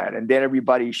all of that. And then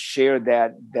everybody shared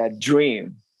that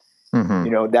dream, mm-hmm.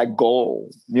 you know, that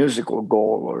goal, musical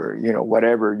goal, or, you know,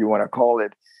 whatever you want to call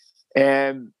it.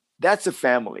 And that's a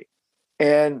family.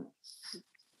 And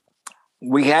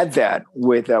we had that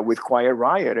with Quiet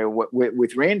Riot and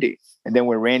with Randy. And then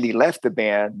when Randy left the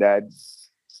band,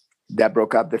 that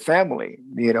broke up the family,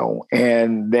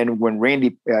 And then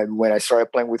when I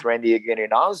started playing with Randy again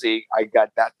in Ozzy, I got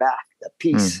that back, that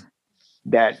piece,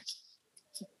 that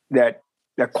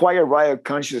quiet riot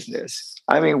consciousness.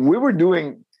 I mean, we were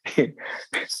doing,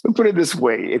 let's put it this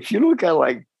way. If you look at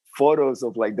like photos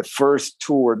of like the first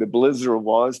tour, the Blizzard of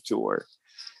Oz tour,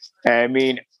 I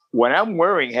mean, what I'm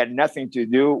wearing had nothing to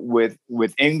do with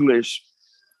English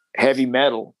heavy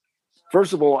metal.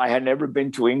 First of all, I had never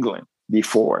been to England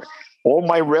before. All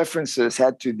my references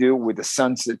had to do with the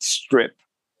Sunset Strip.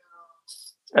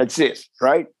 That's it,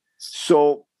 right?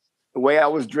 So the way I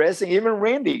was dressing, even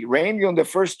Randy on the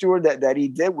first tour that he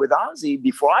did with Ozzy,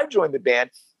 before I joined the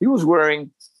band, he was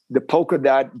wearing the polka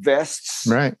dot vests.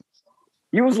 Right.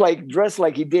 He was like dressed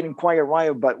like he did in Quiet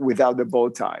Riot, but without the bow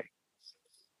tie.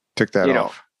 Took that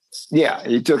off. Yeah,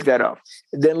 he took that off.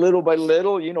 And then little by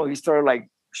little, he started like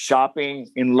shopping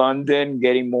in London,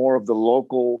 getting more of the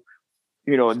local,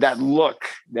 that look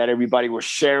that everybody was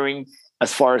sharing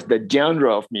as far as the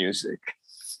genre of music.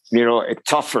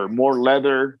 Tougher, more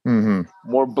leather,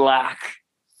 more black,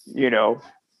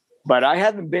 But I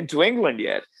hadn't been to England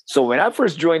yet. So when I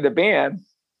first joined the band,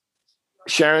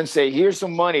 Sharon said, here's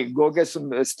some money, go get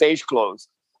some stage clothes.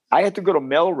 I had to go to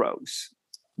Melrose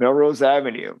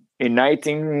Avenue in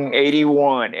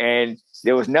 1981, and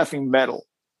there was nothing metal,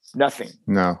 nothing.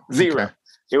 No. Zero. Okay.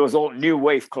 It was all new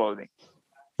wave clothing.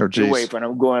 Oh, geez. New wave, and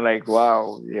I'm going like,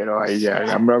 wow,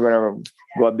 I'm not going to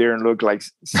go up there and look like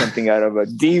something out of a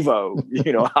Devo,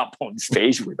 hop on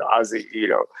stage with Ozzy,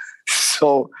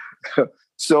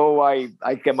 So I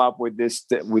came up with this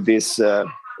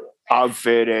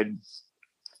outfit,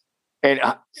 and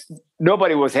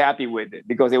nobody was happy with it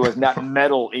because it was not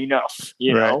metal enough,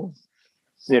 Right.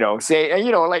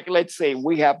 Like let's say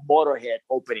we have Motorhead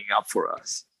opening up for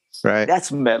us. Right.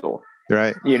 That's metal.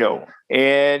 Right.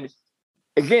 And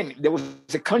again, there was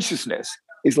a consciousness.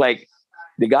 It's like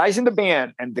the guys in the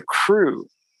band and the crew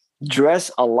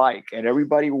dress alike, and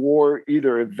everybody wore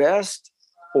either a vest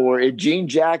or a jean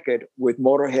jacket with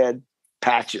Motorhead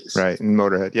patches. Right. And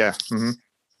Motorhead. Yeah. Mm-hmm.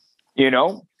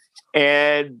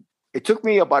 And it took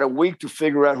me about a week to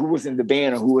figure out who was in the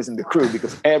band and who was in the crew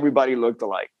because everybody looked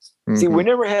alike. Mm-hmm. See, we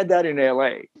never had that in LA.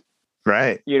 Right.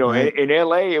 Right. In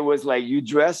LA, it was like you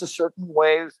dress a certain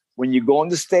way when you go on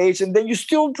the stage, and then you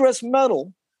still dress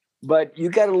metal, but you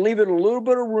got to leave it a little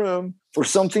bit of room for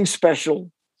something special.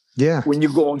 Yeah. When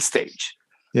you go on stage.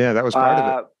 Yeah, that was part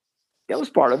of it. That was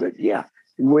part of it. Yeah.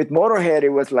 With Motorhead, it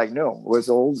was like, no, it was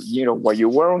all, while you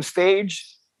were on stage,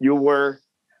 you were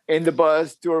in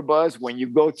the tour bus. When you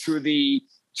go to the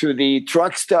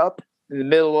truck stop in the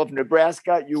middle of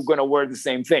Nebraska, you're going to wear the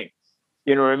same thing.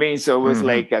 You know what I mean? So it was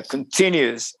like a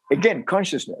continuous, again,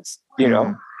 consciousness,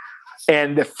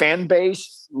 and the fan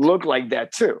base looked like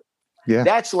that too. Yeah.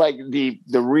 That's like the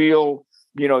real,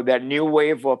 that new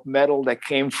wave of metal that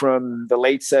came from the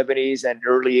late 70s and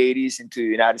early 80s into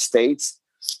the United States.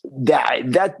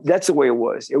 That's the way it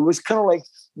was. It was kind of like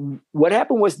what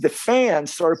happened was the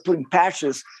fans started putting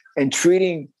patches and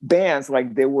treating bands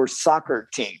like they were soccer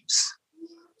teams.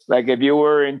 Like if you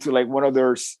were into like one of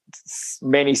their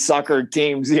many soccer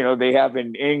teams, they have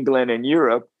in England and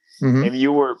Europe, and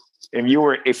you were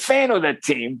a fan of that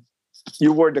team,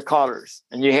 you wore the colors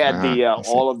and you had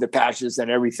all of the patches and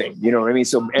everything. You know what I mean?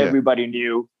 So everybody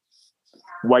knew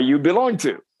what you belonged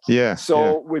to. Yeah.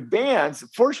 So with bands,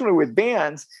 fortunately with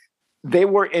bands, they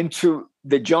were into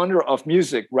the genre of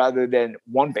music rather than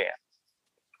one band.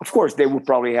 Of course, they would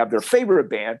probably have their favorite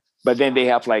band, but then they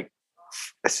have like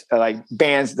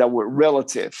bands that were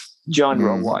relative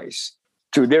genre-wise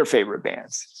to their favorite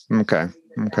bands. Okay.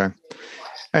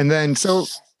 And then, so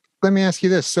let me ask you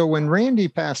this. So when Randy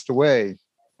passed away,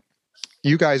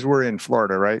 you guys were in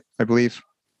Florida, right? I believe.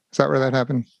 Is that where that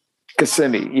happened?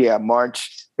 Kissimmee. Yeah,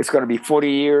 March. It's going to be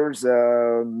 40 years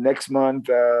next month,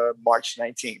 March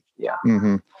 19th. Yeah.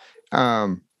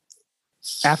 Mm-hmm.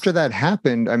 After that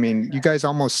happened, I mean, you guys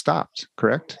almost stopped,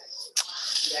 correct?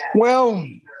 Well,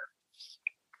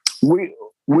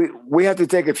 we had to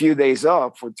take a few days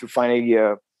off to find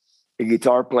a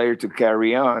guitar player to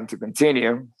carry on, to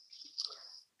continue.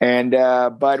 And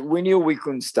but we knew we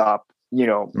couldn't stop.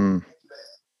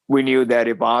 We knew that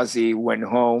if Ozzy went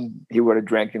home, he would have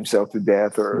drank himself to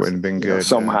death, or wouldn't have been good.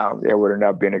 Somehow it would have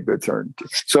not been a good turn.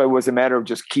 So it was a matter of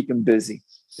just keep him busy,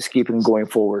 just keep him going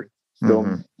forward.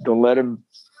 Don't let him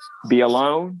be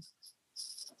alone.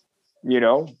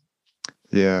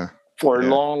 For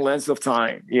long lengths of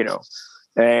time.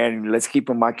 And let's keep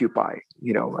him occupied.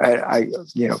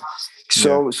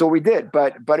 So we did,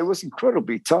 but it was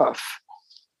incredibly tough.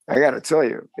 I got to tell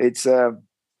you, it's.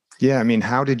 Yeah, I mean,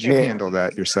 how did you handle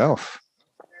that yourself?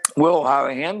 Well, how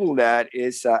I handle that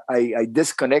is I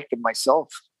disconnected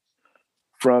myself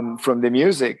from the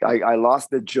music. I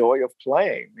lost the joy of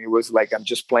playing. It was like I'm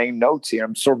just playing notes here.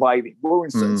 I'm surviving. We were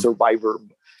in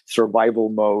survival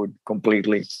mode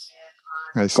completely.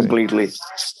 I see. Completely.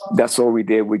 That's all we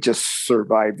did. We just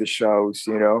survived the shows,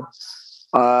 you know.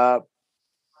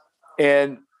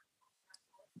 And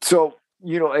so,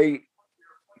 you know,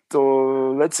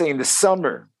 so let's say in the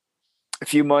summer, a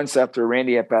few months after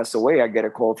Randy had passed away, I get a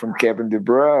call from Kevin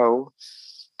DuBrow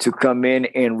to come in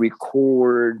and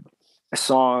record a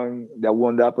song that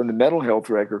wound up on the Mental Health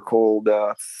record called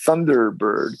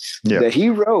Thunderbird that he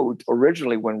wrote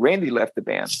originally when Randy left the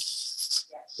band.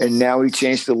 And now he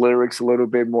changed the lyrics a little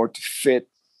bit more to fit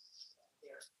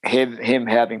him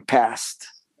having passed.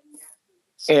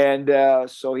 And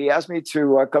so he asked me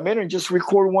to come in and just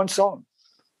record one song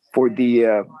for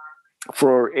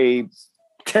a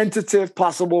tentative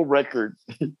possible record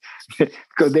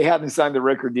because they haven't signed the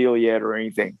record deal yet or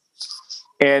anything.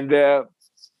 And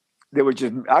they were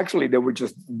just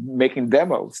making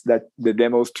demos that the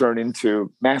demos turned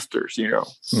into masters, you know.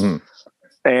 Mm-hmm.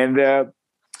 And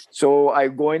so I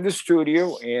go in the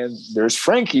studio and there's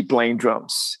Frankie playing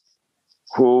drums,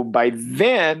 who by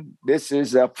then, this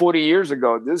is 40 years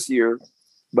ago this year,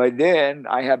 by then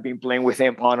I have been playing with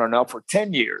him on and off for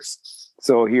 10 years.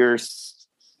 So here's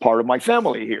part of my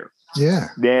family here. Yeah.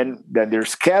 Then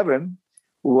there's Kevin,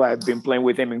 who I've been playing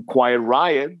with him in Quiet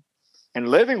Riot and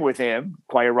living with him,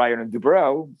 Quiet Riot and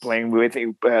DuBrow, playing with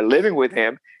him, living with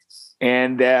him.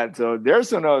 And so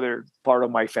there's another part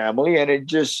of my family. And it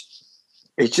just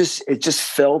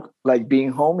felt like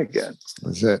being home again.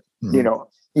 That's it. Mm-hmm. You know,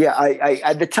 yeah. I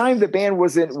at the time the band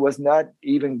was not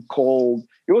even called.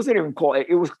 It wasn't even called.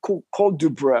 It was called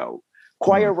DuBrow.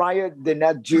 Quiet Riot did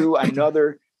not do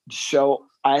another show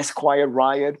as Quiet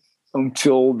Riot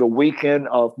until the weekend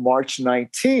of March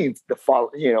 19th.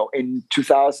 In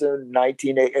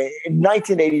 2019, in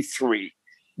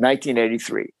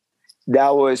 1983.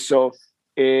 That was so.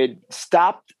 It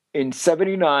stopped in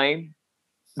 79.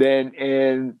 Then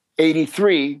in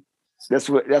 83, that's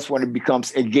when it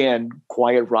becomes again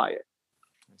Quiet Riot.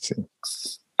 I see.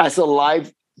 As a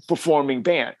live performing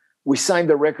band. We signed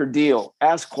the record deal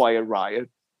as Quiet Riot.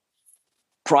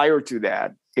 Prior to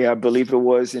that, I believe it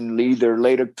was in either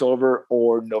late October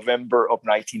or November of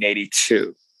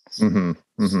 1982. Mm-hmm.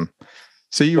 Mm-hmm.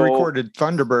 So you recorded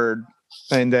Thunderbird,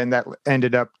 and then that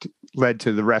led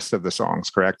to the rest of the songs,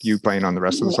 correct? You playing on the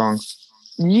rest of the songs?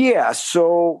 Yeah.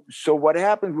 So what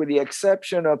happened, with the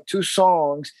exception of two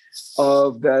songs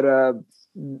of that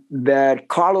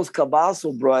Carlos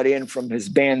Cavazo brought in from his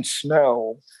band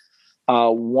Snow.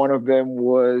 One of them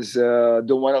was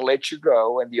Don't Want to Let You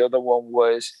Go, and the other one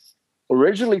was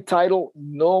originally titled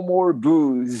No More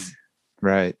Booze.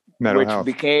 Right. Mental Health.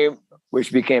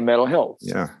 Which became Mental Health.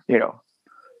 Yeah. You know.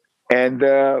 And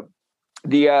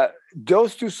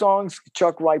those two songs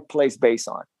Chuck Wright plays bass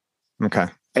on. Okay.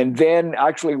 And then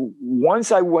actually,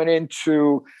 once I went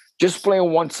into just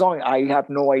playing one song, I have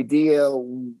no idea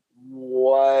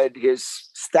what his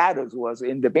status was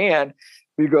in the band,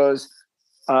 because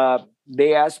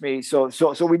they asked me. So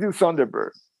we do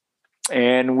Thunderbird,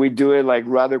 and we do it like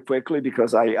rather quickly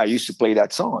because I used to play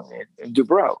that song in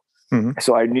DuBrow. Mm-hmm.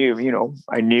 So I knew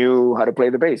how to play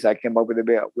the bass. I came up with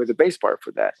the bass part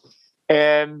for that.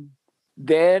 And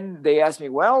then they asked me,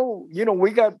 well,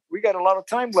 we got a lot of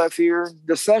time left here in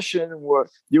the session.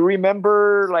 You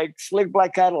remember like Slick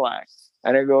Black Cadillac?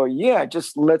 And I go, yeah,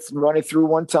 just let's run it through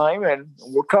one time and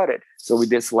we'll cut it. So we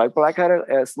did Slick Black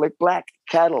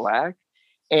Cadillac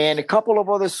and a couple of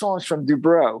other songs from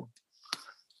DuBrow.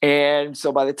 And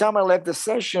so by the time I left the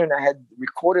session, I had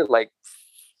recorded like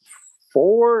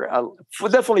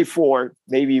definitely four,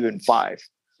 maybe even 5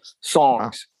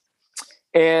 songs.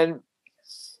 Wow.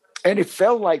 And it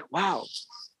felt like, wow,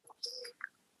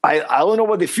 I don't know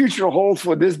what the future holds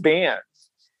for this band,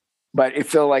 but it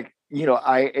felt like,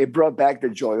 it brought back the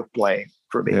joy of playing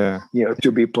for me,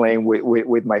 to be playing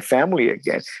with my family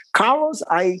again. Carlos,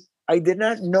 I did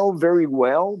not know very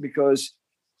well because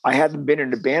I hadn't been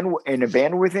in a band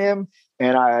with him,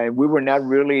 and we were not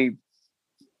really.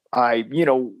 I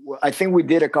think we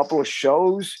did a couple of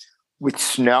shows with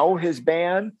Snow, his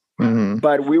band. Mm-hmm.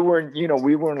 But we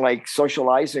weren't like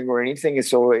socializing or anything. And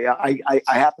so I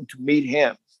happened to meet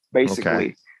him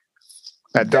basically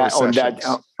at those sessions.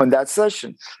 On that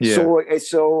session. Yeah.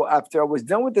 So after I was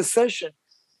done with the session,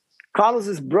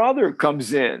 Carlos's brother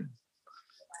comes in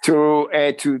to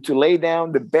lay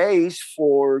down the bass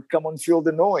for Come On Feel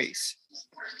the Noise.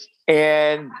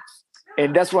 And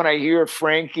that's when I hear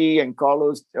Frankie and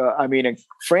Carlos,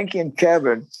 Frankie and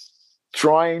Kevin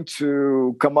trying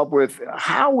to come up with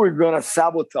how we're going to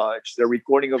sabotage the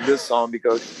recording of this song,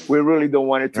 because we really don't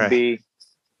want it to be,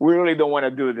 we really don't want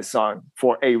to do the song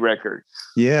for a record.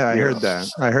 Yeah, I heard that.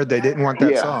 I heard they didn't want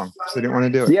that song. They didn't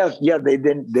want to do it. Yeah, they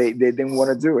didn't want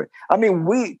to do it. I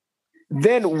mean,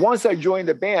 then once I joined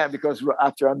the band, because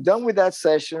after I'm done with that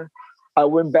session, I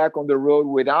went back on the road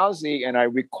with Ozzy and I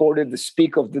recorded the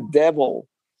Speak of the Devil,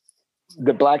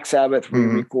 the Black Sabbath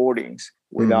re-recordings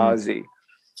with Ozzy.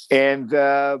 And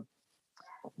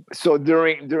so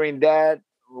during that,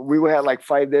 we had like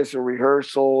 5 days of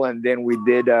rehearsal, and then we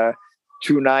did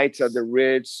 2 nights at the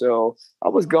Ridge. So I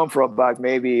was gone for about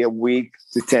maybe a week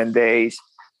to 10 days.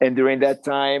 And during that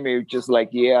time, it was just like,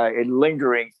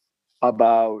 lingering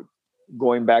about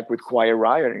going back with Quiet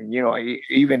Riot. And,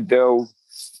 even though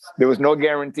there was no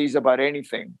guarantees about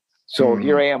anything. So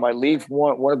here I am. I leave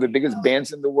one of the biggest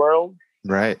bands in the world.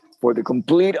 Right. For the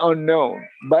complete unknown.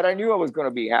 But I knew I was going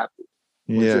to be happy.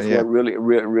 Which is what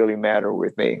really mattered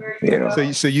with me.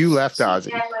 So you left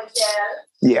Ozzy.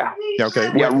 Yeah.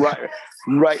 Okay. Yeah.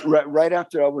 Right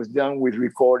after I was done with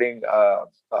recording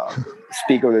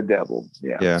Speak of the Devil.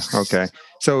 Yeah. Yeah. Okay.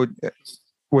 So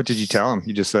what did you tell him?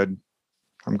 You just said,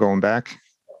 I'm going back?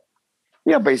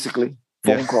 Yeah, basically.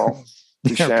 Phone call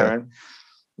to Sharon.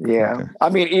 Yeah. Okay. I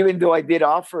mean, even though I did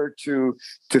offer to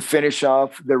finish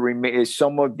off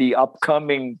some of the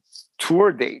upcoming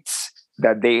tour dates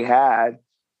that they had,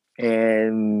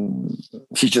 and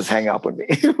she just hung up on me.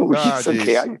 It's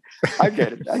okay. I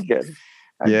get it.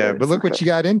 But look what you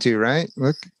got into, right?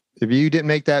 Look, if you didn't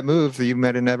make that move, you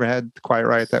might have never had the Quiet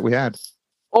Riot that we had.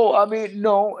 Oh, I mean,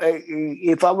 no.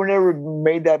 If I would never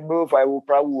made that move, I would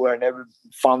probably never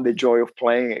found the joy of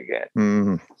playing again.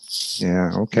 Mm-hmm.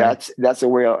 Yeah. Okay. That's the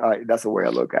way I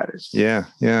look at it. Yeah.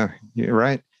 You're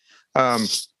right.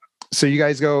 So you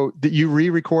guys did you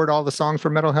re-record all the songs for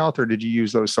Mental Health, or did you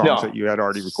use those songs that you had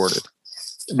already recorded?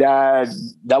 That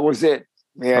was it.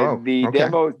 Yeah.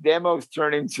 The demos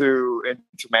turned into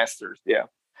masters. Yeah.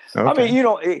 Okay. I mean,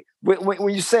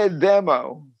 when you say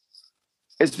demo,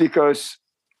 it's because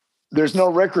there's no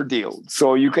record deal.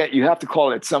 So you have to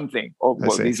call it something. Oh,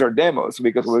 well, these are demos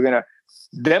because we're going to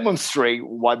demonstrate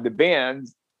what the band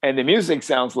and the music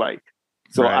sounds like.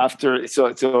 So so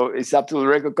it's up to the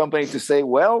record company to say,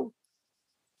 well,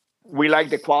 we like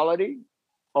the quality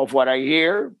of what I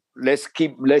hear. Let's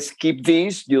keep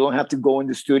these. You don't have to go in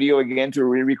the studio again to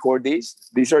re-record these.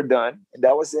 These are done. And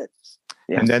that was it.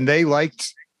 Yeah. And then they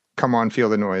liked Come On, Feel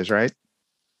the Noise, right?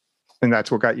 And that's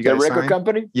what got you guys the record signed?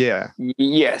 Company? Yeah.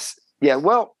 Yes. Yeah.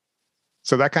 Well,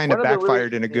 so that kind of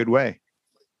backfired in a good way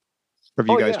of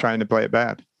you guys trying to play it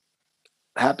bad.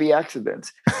 Happy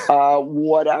accidents.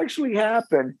 What actually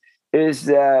happened is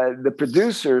that the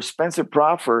producer, Spencer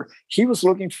Proffer, he was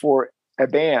looking for a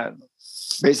band,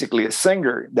 basically a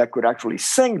singer that could actually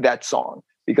sing that song,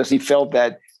 because he felt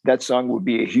that song would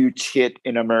be a huge hit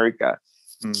in America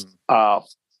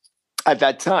at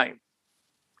that time.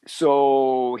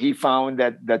 So he found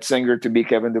that singer to be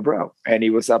Kevin DuBrow, and he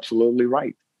was absolutely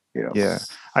right. Yeah,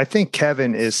 I think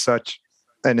Kevin is such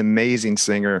an amazing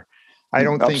singer. I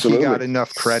don't think he got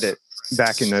enough credit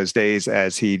back in those days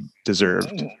as he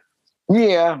deserved.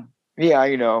 Yeah,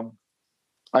 I know.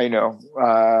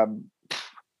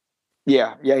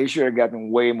 He should have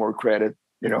gotten way more credit.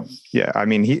 Yeah, I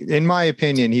mean, in my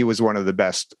opinion, he was one of the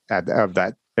best of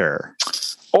that era.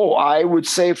 Oh, I would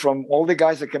say from all the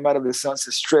guys that came out of the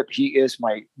Sunset Strip, he is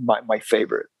my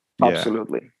favorite.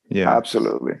 Absolutely. Yeah.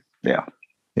 Absolutely. Yeah.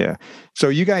 Yeah. So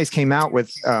you guys came out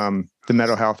with the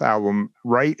Mental Health album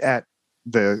right at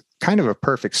the kind of a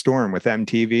perfect storm with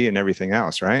MTV and everything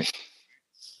else, right?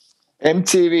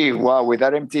 MTV. Wow.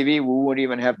 Without MTV, we wouldn't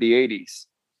even have the 80s.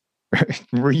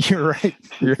 You're right.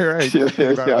 Think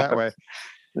about it that way.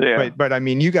 Yeah. But I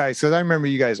mean, you guys, because I remember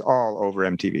you guys all over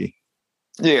MTV.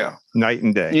 Yeah. Night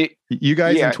and day. You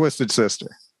guys and Twisted Sister.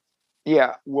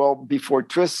 Yeah. Well, before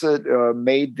Twisted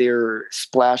made their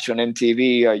splash on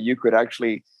MTV, you could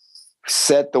actually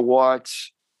set the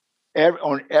watch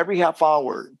on every half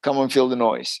hour. Come on, Feel the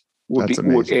Noise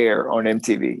would air on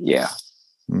MTV. Yeah.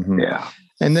 Mm-hmm. Yeah.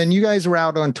 And then you guys were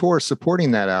out on tour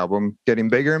supporting that album, getting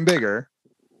bigger and bigger.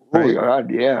 Right? Oh, God.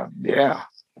 Yeah. Yeah.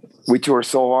 We toured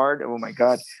so hard. Oh, my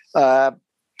God. A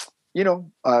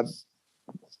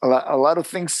lot of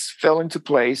things fell into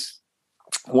place.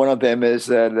 One of them is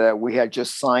that we had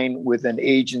just signed with an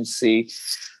agency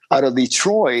out of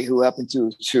Detroit who happened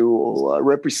to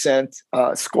represent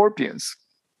Scorpions.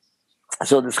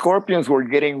 So the Scorpions were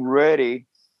getting ready,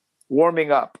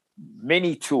 warming up,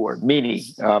 maybe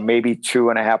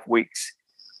 2.5 weeks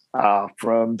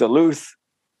from Duluth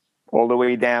all the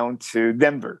way down to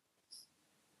Denver.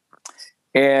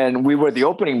 and we were the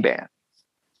opening band.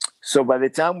 So by the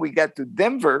time we got to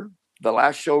Denver, the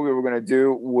last show we were going to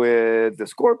do with the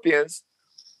Scorpions,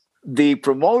 the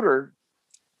promoter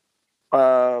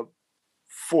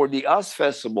for the Us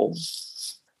Festival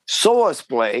saw us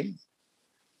play,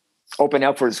 open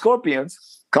up for the Scorpions,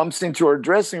 comes into our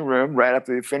dressing room right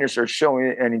after they finished our show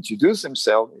and introduced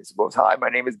himself. He goes, "Hi, my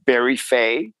name is Barry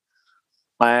Fay.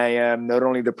 I am not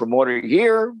only the promoter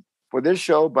here for this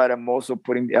show, but I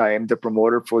am the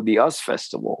promoter for the Us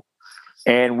Festival.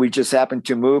 And we just happened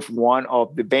to move one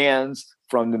of the bands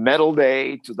from the metal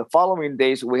day to the following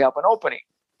day, so we have an opening.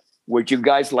 Would you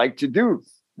guys like to do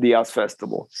the Us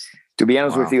Festival?" To be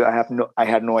honest with you, I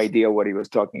had no idea what he was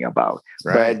talking about.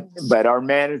 Right. But our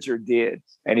manager did.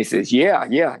 And he says, yeah,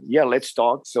 let's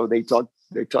talk. So they talked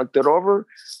it over,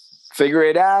 figure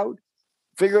it out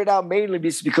mainly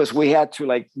because we had to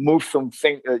like move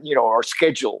something, our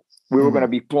schedule. We were going to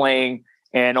be playing,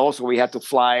 and also we had to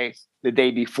fly the day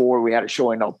before. We had a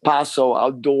show in El Paso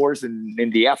outdoors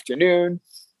in the afternoon.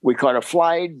 We caught a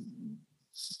flight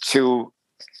to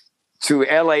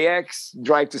LAX,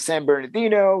 drive to San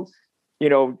Bernardino,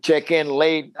 check in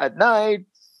late at night,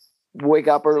 wake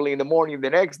up early in the morning the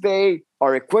next day.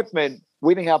 Our equipment,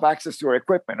 we didn't have access to our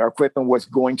equipment. Our equipment was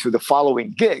going to the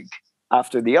following gig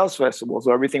after the Us Festival.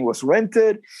 So everything was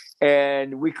rented,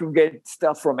 and we could get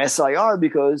stuff from SIR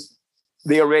because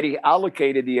they already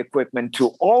allocated the equipment to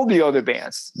all the other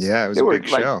bands. Yeah, it was a big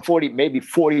show.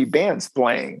 40 bands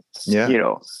playing,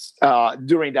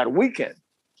 during that weekend.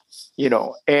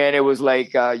 And it was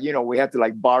like, we had to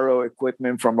like borrow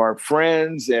equipment from our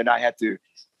friends, and I had to,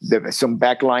 some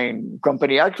backline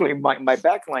company. Actually, my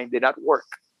backline did not work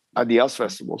at the Us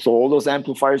Festival. So all those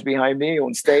amplifiers behind me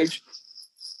on stage,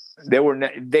 no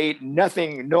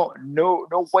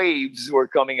waves were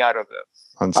coming out of them.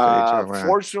 On stage, wow.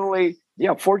 Fortunately,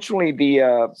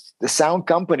 the sound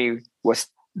company was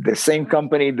the same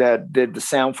company that did the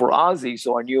sound for Ozzy.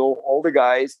 So I knew all the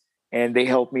guys, and they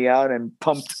helped me out and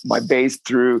pumped my bass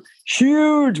through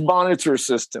huge monitor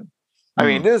system. I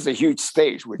mean, this is a huge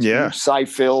stage with huge side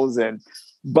fills,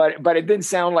 but it didn't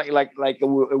sound like it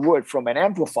would from an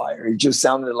amplifier. It just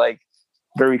sounded like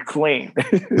very clean. But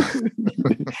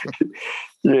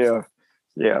it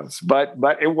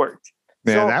worked.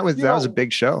 Yeah, so, that was a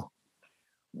big show.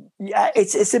 Yeah,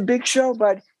 it's a big show,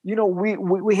 but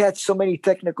we had so many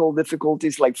technical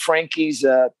difficulties, like Frankie's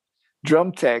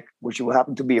drum tech, which will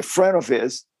happen to be a friend of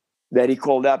his, that he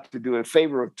called up to do a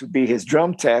favor to be his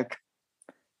drum tech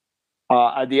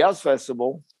at the Us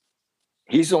Festival.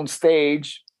 He's on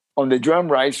stage on the drum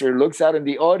riser, looks out in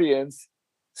the audience,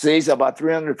 sees about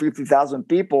 350,000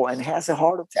 people, and has a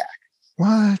heart attack.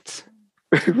 What?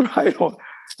 Right on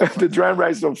the drum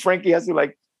riser. So Frankie has to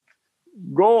like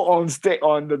go on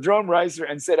the drum riser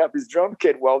and set up his drum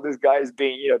kit while this guy is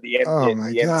being, the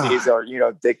MTs are,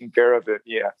 taking care of it.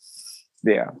 Yeah.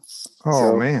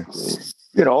 Oh, so, man.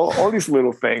 All these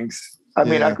little things. I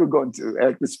mean, I could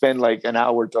spend like an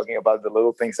hour talking about the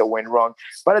little things that went wrong.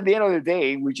 But at the end of the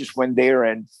day, we just went there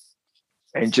and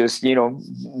just,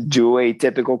 do a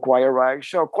typical Quiet Riot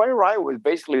show. Quiet Riot was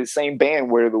basically the same band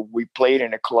whether we played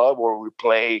in a club or we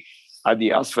play at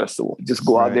the Us Festival. Just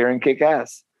go out there and kick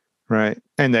ass. Right.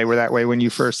 And they were that way when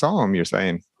you first saw them, you're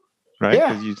saying, right?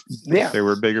 Yeah. They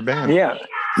were a bigger band. Yeah.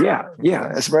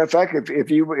 As a matter of fact,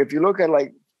 if you look at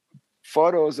like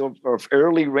photos of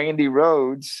early Randy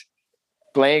Rhoads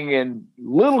playing in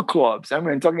little clubs,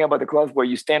 I'm talking about the clubs where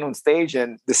you stand on stage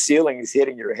and the ceiling is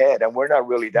hitting your head, and we're not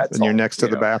really that tall. And you're next to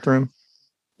the bathroom?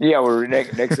 Yeah, we're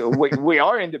next to, we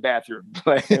are in the bathroom,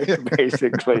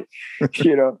 basically,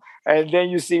 And then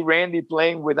you see Randy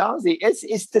playing with Ozzy.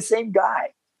 It's the same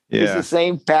guy. Yeah. It's the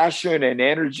same passion and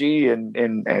energy and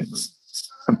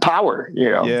power,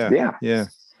 Yeah.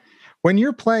 When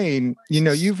you're playing,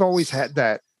 you've always had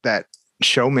that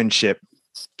showmanship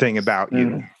thing about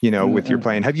you, with your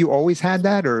playing. Have you always had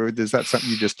that, or is that something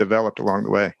you just developed along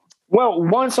the way? Well,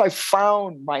 once I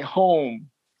found my home,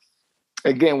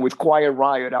 again, with Quiet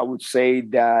Riot, I would say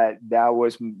that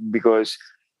was because,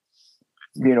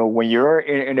 when you're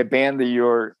in a band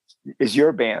that is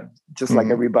your band, just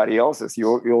like everybody else's,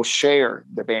 you'll share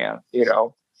the band,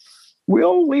 We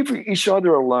all leave each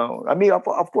other alone. I mean,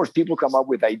 of course, people come up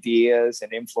with ideas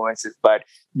and influences, but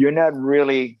you're not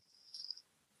really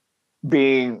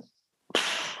being,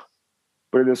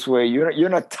 put it this way, you're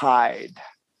not tied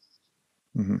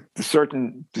to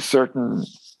certain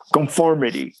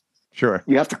conformity. Sure.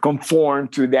 You have to conform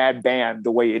to that band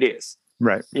the way it is.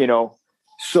 Right.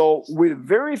 So with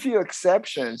very few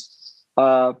exceptions,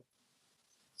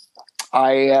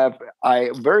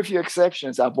 very few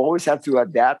exceptions. I've always had to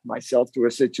adapt myself to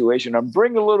a situation and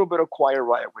bring a little bit of Quiet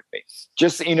Riot with me,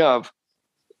 just enough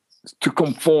to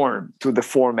conform to the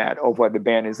format of what the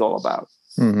band is all about.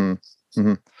 Mm-hmm.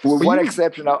 Mm-hmm. With one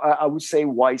exception, I would say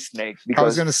Whitesnake. I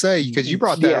was going to say, because you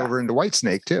brought that over into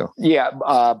Whitesnake too. Yeah,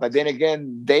 but then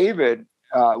again, David,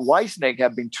 Whitesnake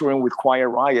had been touring with Quiet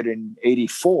Riot in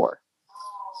 '84.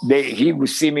 He would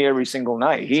see me every single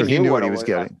night. He knew what he was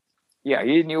getting. Yeah,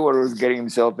 he knew what he was getting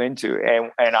himself into.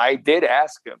 And I did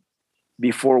ask him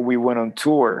before we went on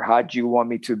tour, how do you want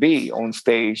me to be on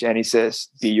stage? And he says,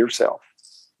 be yourself.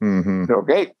 Mm-hmm.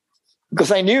 Okay. Because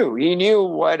he knew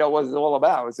what I was all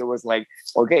about. So it was like,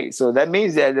 okay, so that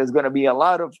means that there's going to be a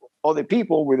lot of other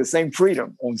people with the same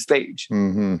freedom on stage.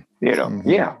 Mm-hmm. You know, mm-hmm.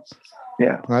 Yeah.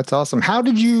 Well, that's awesome. How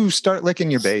did you start licking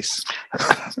your bass?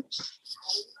 I'll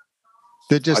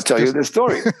tell you the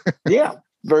story. Yeah,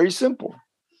 very simple.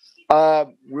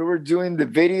 We were doing the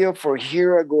video for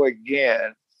Here I Go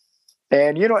Again.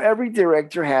 And, every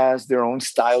director has their own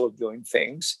style of doing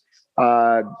things.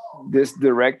 This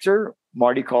director,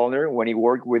 Marty Callner, when he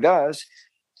worked with us,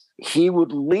 he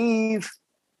would leave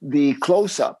the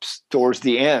close-ups towards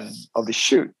the end of the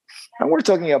shoot. And we're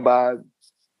talking about,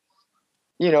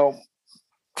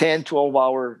 10,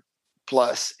 12-hour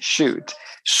plus shoot.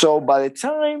 So by the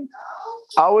time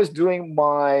I was doing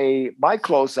my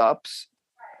close-ups,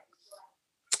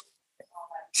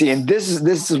 see, and this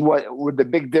is what the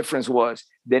big difference was.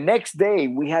 The next day,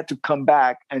 we had to come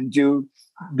back and do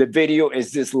the video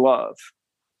Is This Love?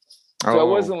 So it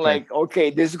wasn't like, okay,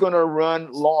 this is going to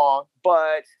run long,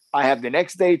 but I have the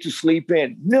next day to sleep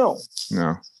in. No.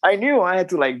 I knew I had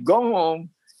to go home,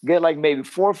 get maybe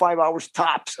 4 or 5 hours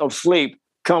tops of sleep,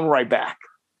 come right back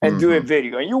and do a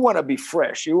video. And you want to be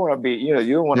fresh. You want to be, you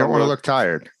don't want to look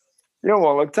tired. You don't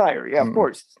want to look tired. Yeah, of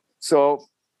course. So,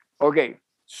 okay.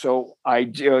 So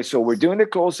so we're doing the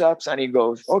close-ups and he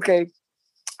goes, okay,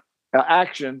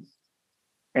 action.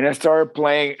 And I started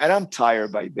playing and I'm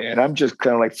tired by then. I'm just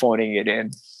kind of phoning it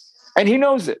in. And he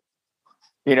knows it.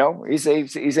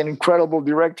 He's an incredible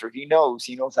director. He knows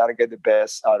how to get the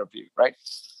best out of you. Right.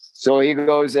 So he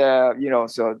goes,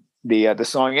 so the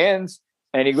song ends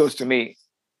and he goes to me,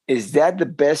 is that the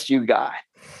best you got?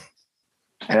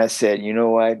 And I said, you know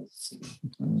what?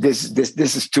 This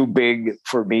is too big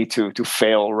for me to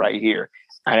fail right here.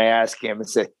 And I asked him and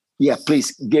said, yeah,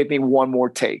 please give me one more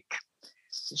take.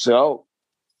 So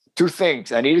 2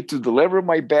 things. I needed to deliver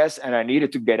my best and I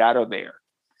needed to get out of there.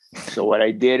 So what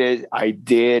I did is I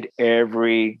did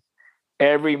every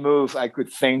move I could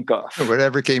think of.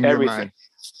 Whatever came to your mind.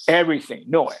 Everything.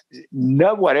 No,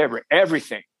 not whatever.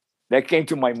 Everything that came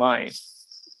to my mind.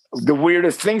 The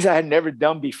weirdest things I had never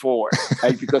done before,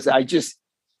 because I just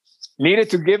needed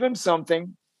to give him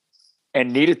something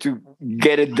and needed to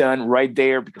get it done right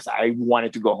there because I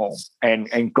wanted to go home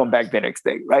and come back the next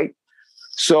day, right?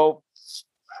 So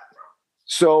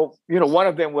one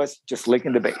of them was just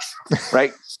licking the bass,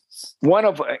 right?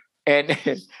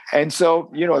 And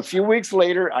so, a few weeks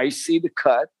later, I see the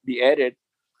cut, the edit,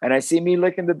 and I see me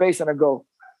licking the bass and I go,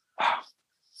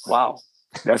 wow,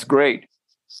 that's great.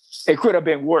 It could have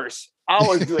been worse. I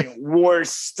was doing worse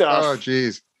stuff. Oh,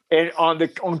 geez. And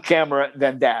on camera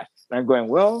than that. And I'm going,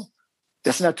 well,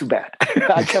 that's not too bad.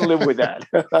 I can live with that.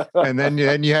 And then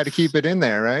you had to keep it in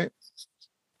there, right?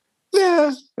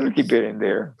 Yeah, I'll keep it in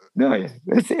there. No,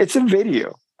 it's a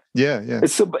video. Yeah.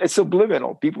 It's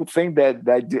subliminal. People think that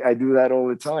I do that all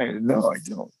the time. No, I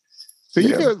don't. So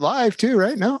you do it live too,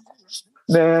 right? No?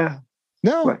 Nah.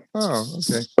 No. What? Oh,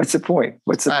 okay. What's the point?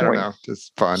 I don't know.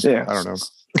 Just fun. Yeah. I don't know.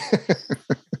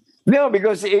 No,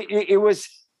 because there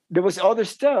was other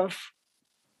stuff.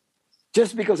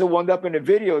 Just because it wound up in a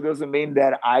video doesn't mean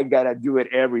that I gotta do it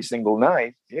every single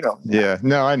night. Yeah.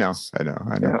 No, I know.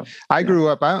 Yeah. I grew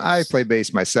up. I play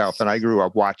bass myself, and I grew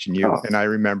up watching you, and I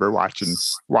remember watching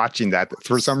that.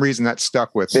 For some reason, that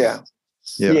stuck with me.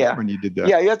 Yeah. When you did that.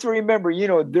 Yeah, you have to remember.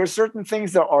 There's certain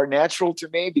things that are natural to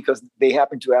me because they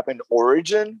happen to have an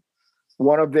origin.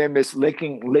 One of them is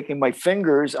licking my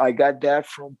fingers. I got that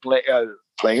from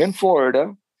playing in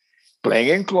Florida, playing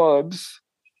in clubs,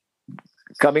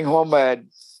 coming home at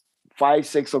 5,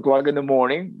 6 o'clock in the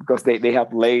morning because they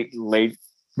have late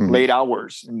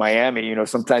hours in Miami.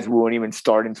 Sometimes we won't even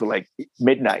start until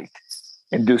midnight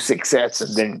and do 6 sets,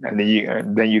 and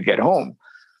then you get home.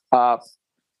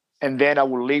 And then I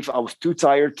would leave. I was too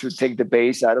tired to take the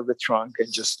bass out of the trunk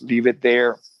and just leave it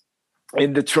there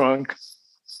in the trunk.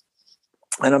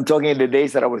 And I'm talking the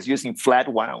days that I was using flat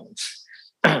wounds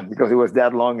because it was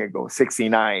that long ago,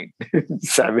 69,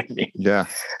 70. Yeah.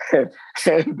 And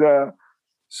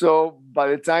So by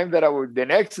the time that the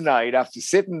next night, after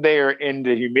sitting there in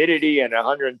the humidity and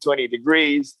 120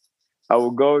 degrees, I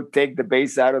would go take the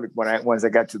bass out of once I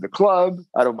got to the club,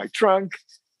 out of my trunk,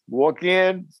 walk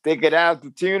in, take it out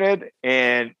to tune it,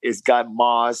 and it's got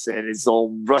moss and it's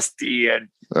all rusty and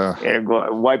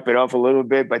go wipe it off a little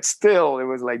bit, but still it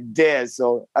was like dead.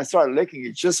 So I started licking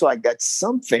it just so I got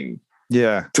something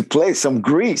to play, some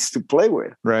grease to play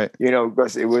with. Right.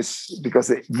 Because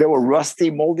there were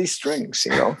rusty, moldy strings,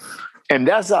 and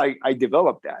that's how I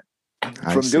developed that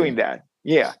from doing that.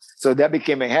 Yeah. So that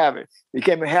became a habit.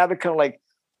 Kind of like,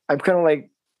 I'm kind of like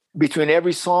between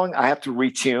every song I have to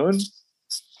retune.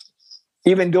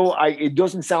 Even though it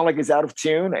doesn't sound like it's out of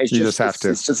tune, it's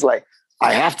just like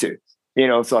I have to,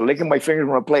 So I'm licking my fingers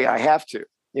when I play. I have to,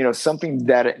 something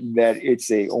that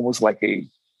it's almost like a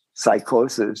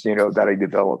psychosis, that I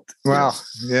developed. Wow.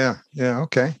 Yeah.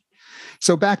 Okay.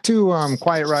 So back to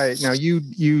Quiet Riot. Now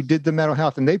you did the Mental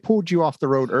Health, and they pulled you off the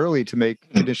road early to make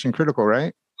Condition Critical,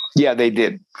 right? Yeah, they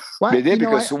did. Why? They did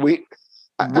because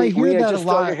I hear that a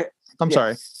lot. I'm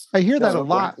sorry. I hear that a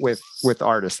lot with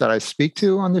artists that I speak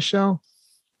to on the show.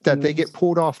 That they get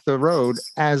pulled off the road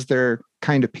as they're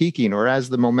kind of peaking or as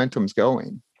the momentum's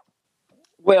going.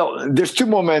 Well, there's two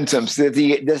momentums.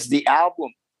 There's the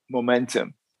album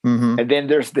momentum, and then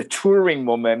there's the touring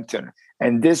momentum.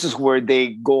 And this is where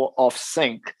they go off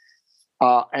sync.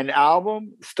 An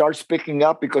album starts picking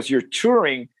up because you're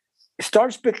touring. It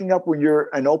starts picking up when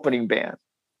you're an opening band.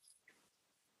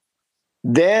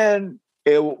 Then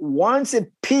once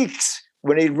it peaks,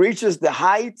 when it reaches the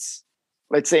heights,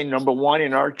 let's say number one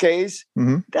in our case,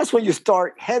 that's when you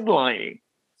start headlining.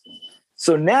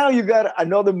 So now you got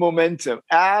another momentum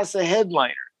as a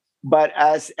headliner. But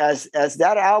as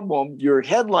that album, you're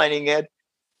headlining it,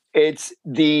 it's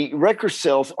the record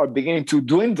sales are beginning to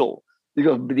dwindle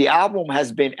because the album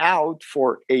has been out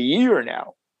for a year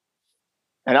now.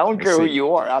 And I don't care who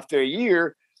you are. After a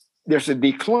year, there's a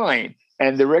decline.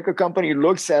 And the record company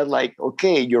looks at like,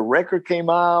 okay, your record came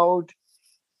out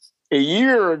a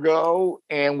year ago,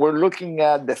 and we're looking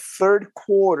at the third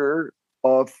quarter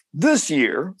of this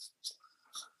year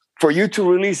for you to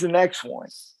release the next one.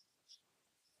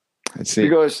 I see.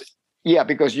 Because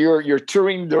you're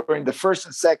touring during the first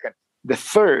and second, the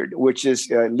third, which is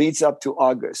leads up to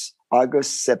August,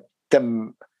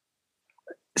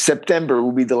 September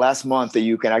will be the last month that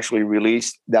you can actually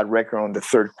release that record on the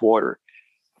third quarter.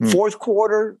 Fourth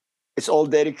quarter, it's all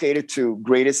dedicated to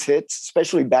greatest hits,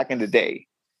 especially back in the day.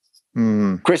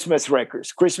 Christmas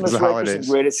records and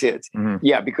greatest hits.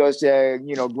 Yeah, because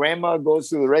grandma goes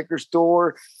to the record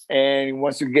store and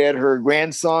wants to get her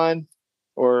grandson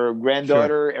or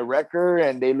granddaughter a record,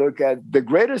 and they look at the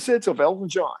greatest hits of Elton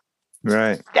John.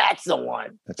 Right, that's the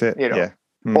one. That's it. Yeah,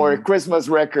 or a Christmas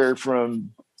record from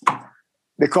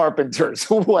the Carpenters,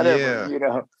 whatever.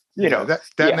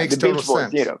 That makes total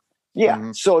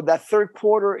sense. So that third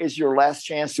quarter is your last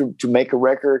chance to make a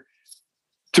record,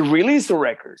 to release a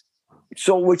record.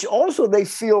 So, which also they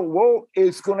feel,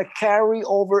 it's going to carry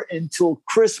over until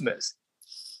Christmas.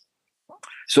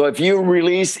 So if you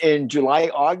release in July,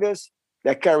 August,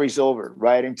 that carries over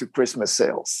right into Christmas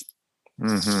sales.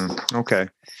 Okay.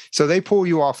 So they pull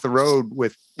you off the road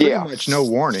with pretty much no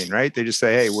warning, right? They just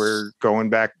say, hey, we're going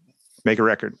back, make a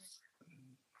record.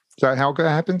 Is that how that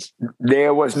happens?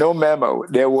 There was no memo.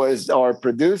 There was our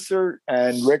producer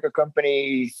and record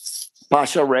company,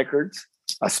 Pasha Records.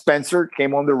 Spencer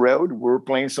came on the road. We were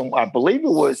playing I believe it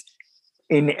was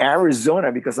in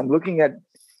Arizona, because I'm looking at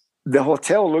the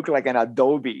hotel looked like an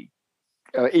adobe.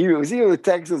 It was either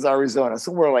Texas, Arizona,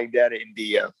 somewhere like that in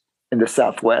the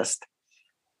southwest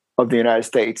of the United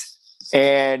States.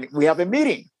 And we have a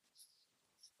meeting.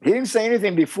 He didn't say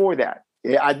anything before that.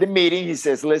 At the meeting, he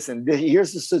says, listen,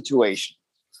 here's the situation.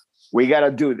 We got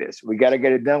to do this. We got to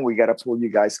get it done. We got to pull you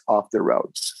guys off the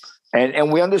road.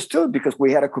 And we understood because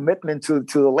we had a commitment to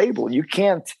the label. You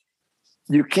can't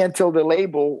tell the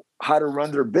label how to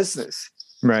run their business.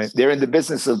 Right. They're in the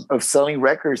business of selling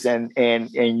records, and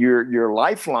your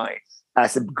lifeline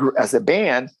as a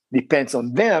band depends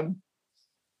on them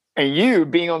and you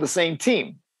being on the same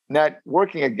team, not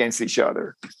working against each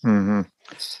other.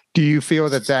 Do you feel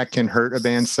that can hurt a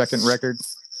band's second record?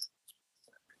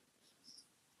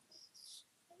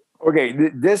 Okay,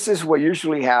 this is what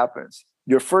usually happens.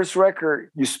 Your first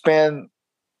record, you spend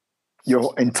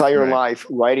your entire life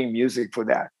writing music for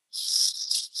that.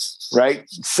 Right?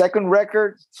 Second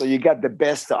record, so you got the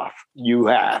best of you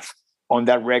have on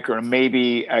that record, and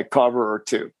maybe a cover or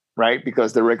two, right?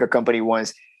 Because the record company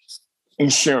wants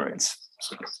insurance.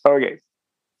 Okay.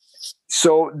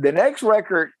 So the next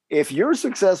record, if you're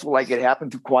successful, like it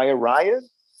happened to Quiet Riot,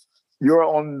 you're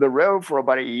on the road for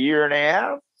about a year and a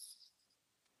half.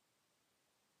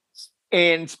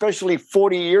 And especially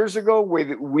 40 years ago, we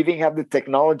didn't have the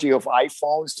technology of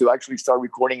iPhones to actually start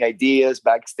recording ideas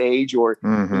backstage or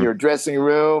in your dressing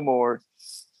room or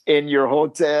in your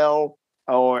hotel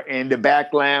or in the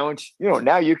back lounge.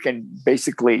 Now you can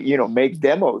basically, make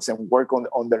demos and work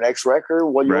on the next record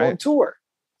while you're on tour,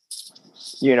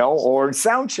 or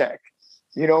sound check,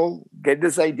 get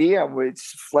this idea and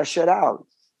flesh it out.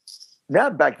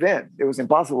 Not back then. It was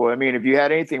impossible. I mean, if you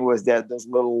had anything, was that those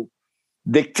little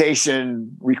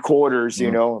dictation recorders,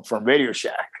 from Radio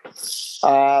Shack.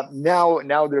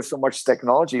 Now there's so much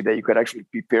technology that you could actually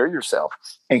prepare yourself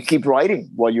and keep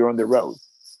writing while you're on the road.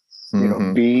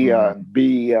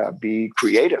 Be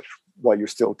creative while you're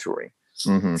still touring.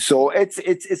 So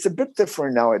it's a bit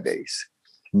different nowadays.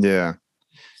 Yeah.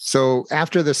 So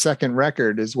after the second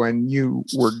record is when you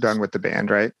were done with the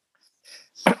band, right?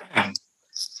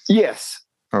 Yes.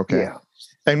 Okay. Yeah.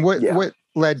 And what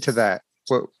led to that?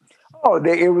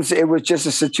 It was just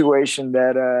a situation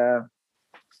that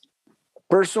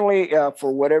personally,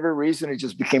 for whatever reason, it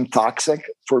just became toxic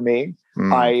for me.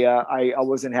 I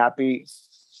wasn't happy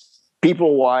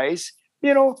people wise,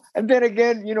 and then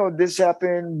again, this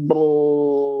happened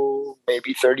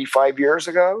maybe 35 years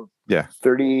ago. Yeah.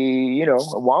 30, a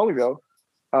while ago.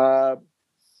 I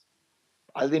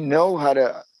didn't know how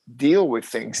to deal with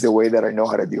things the way that I know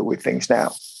how to deal with things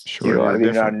now. Sure. I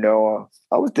did not know.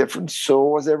 I was different. So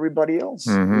was everybody else,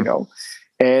 and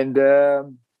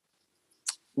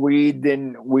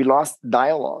we lost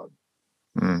dialogue.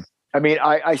 I mean,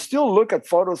 I still look at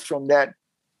photos from that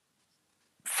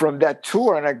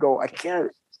tour and I go, I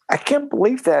can't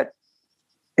believe that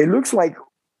it looks like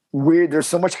there's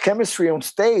so much chemistry on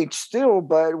stage still,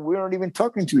 but we aren't even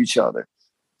talking to each other.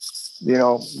 It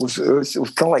was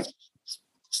kind of like,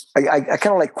 I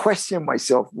kind of like question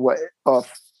myself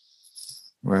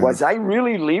was I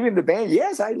really leaving the band?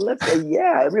 Yes, I left.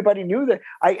 Yeah, everybody knew that.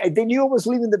 They knew I was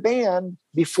leaving the band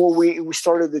before we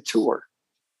started the tour.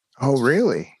 Oh,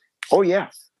 really? Oh, yeah.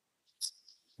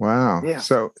 Wow. Yeah.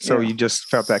 So you just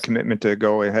felt that commitment to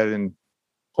go ahead and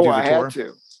do the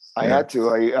tour? I had to.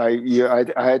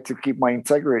 I had to keep my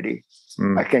integrity.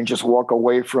 I can't just walk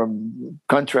away from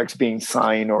contracts being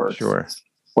signed or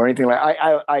anything like.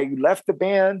 I left the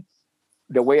band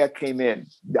the way I came in.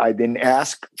 I didn't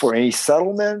ask for any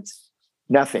settlement,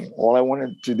 nothing. All I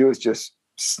wanted to do is just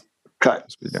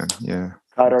cut.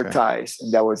 Cut our ties,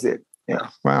 and that was it. Yeah.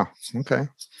 Wow. Okay.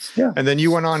 Yeah. And then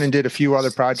you went on and did a few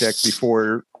other projects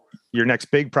before your next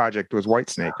big project was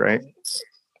Whitesnake, right?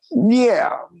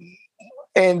 Yeah.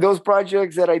 And those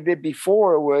projects that I did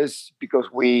before was because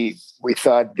we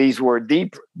thought these were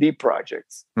deep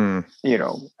projects. One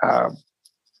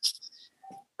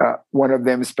of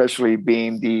them especially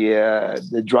being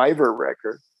the Driver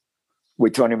record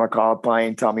with Tony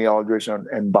McAlpine, Tommy Aldridge,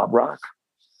 and Bob Rock.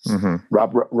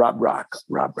 Rob Rock.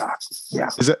 Yeah.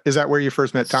 Is that where you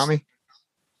first met Tommy?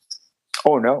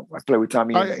 Oh no, I played with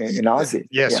Tommy in Ozzy.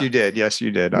 Yes, you did. Yes,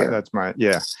 you did. Yeah. That's my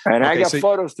And I got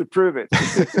photos to prove it.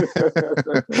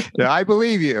 Yeah, I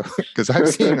believe you because I've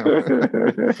seen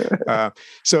them.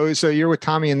 So you're with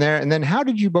Tommy in there, and then how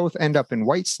did you both end up in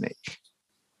Whitesnake?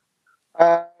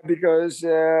 Because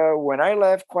when I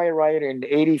left Quiet Riot in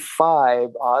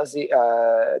 '85,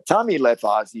 Tommy left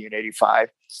Ozzy in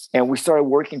 '85, and we started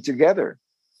working together.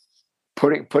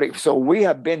 So we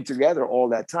have been together all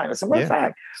that time. As a matter of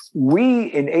fact, we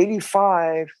in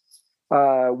 '85,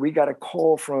 we got a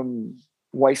call from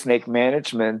Whitesnake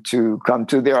management to come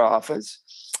to their office,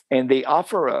 and they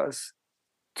offer us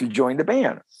to join the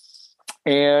band.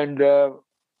 And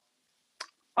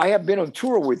I have been on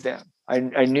tour with them. I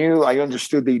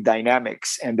understood the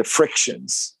dynamics and the friction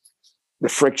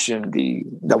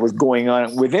that was going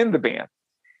on within the band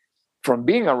from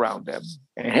being around them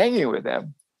and hanging with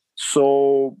them.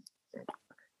 So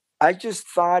I just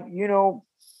thought,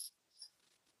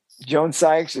 Joan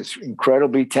Sykes is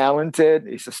incredibly talented.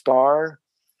 He's a star,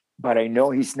 but I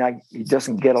know he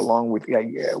doesn't get along with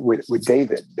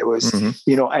David. There was,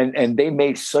 and they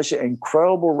made such an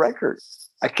incredible record.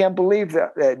 I can't believe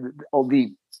that all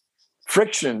the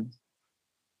friction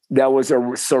that was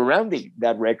surrounding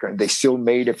that record. They still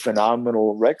made a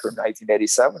phenomenal record,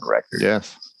 1987 record.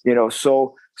 Yes.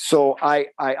 So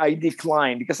I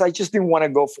declined because I just didn't want to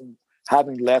go from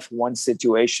having left one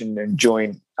situation and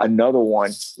join another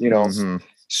one,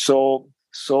 So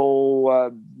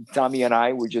Tommy and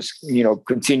I would just,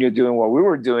 continue doing what we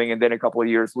were doing. And then a couple of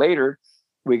years later,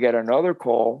 we get another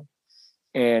call.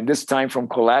 And this time from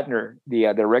Colatner,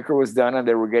 the record was done and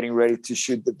they were getting ready to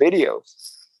shoot the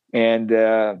videos. And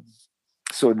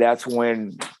so that's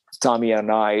when Tommy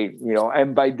and I,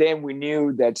 and by then we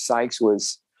knew that Sykes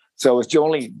was, so it was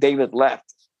only David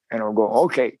left. And I'm going,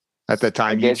 okay. At the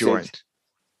time you joined.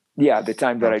 Yeah, the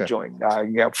time that I joined.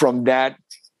 From that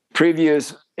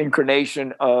previous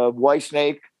incarnation of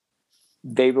Whitesnake,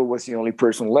 David was the only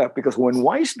person left, because when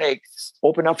Whitesnake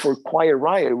opened up for Quiet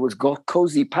Riot, it was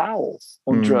Cozy Powell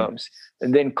on drums.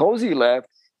 And then Cozy left,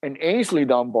 and Ainsley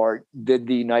Dunbar did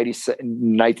the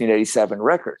 1987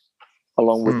 record,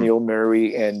 along with Neil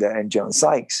Murray and John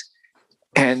Sykes.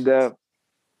 And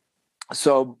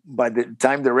so by the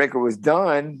time the record was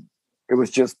done, it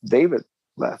was just David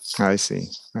left. I see.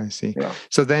 Yeah.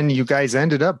 So then you guys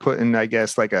ended up putting, I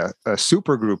guess, like a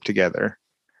super group together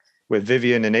with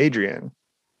Vivian and Adrian.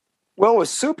 Well, it was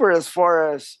super as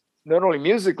far as not only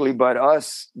musically, but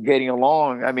us getting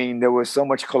along. I mean, there was so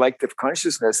much collective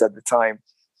consciousness at the time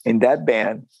in that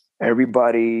band.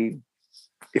 Everybody,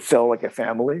 it felt like a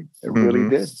family. It really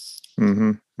did.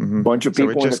 Bunch of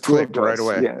people so it just clicked right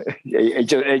away. Yeah,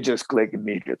 it just clicked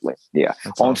immediately. Yeah,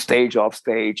 that's on stage, off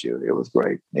stage, it was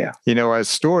great. Yeah, a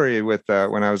story with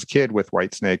when I was a kid with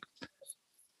Whitesnake,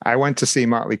 I went to see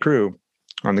Motley Crue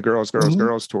on the Girls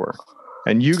tour,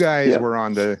 and you guys were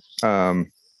on the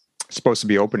supposed to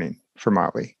be opening for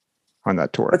Motley on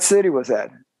that tour. What city was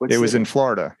that? It was in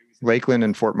Florida, Lakeland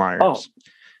and Fort Myers. Oh.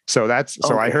 So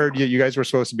I heard you guys were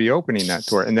supposed to be opening that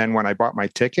tour, and then when I bought my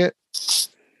ticket,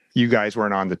 you guys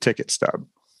weren't on the ticket stub,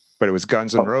 but it was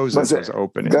Guns N' Roses was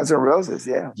opening. Guns N' Roses,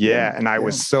 yeah. Yeah, and I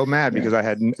was so mad because I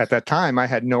had at that time I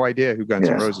had no idea who Guns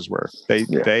N' Roses were. They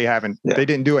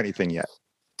didn't do anything yet.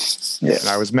 Yeah. And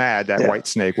I was mad that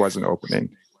Whitesnake wasn't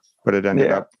opening, but it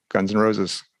ended up Guns N'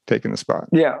 Roses taking the spot.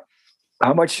 Yeah.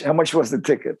 How much was the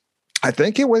ticket? I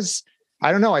think it was,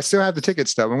 I don't know. I still have the ticket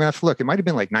stub. I'm gonna have to look. It might have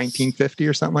been like $19.50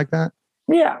 or something like that.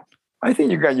 Yeah. I think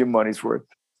you got your money's worth.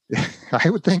 I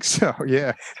would think so.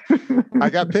 Yeah. I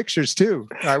got pictures too.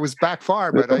 I was back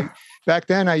far, but back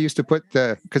then I used to put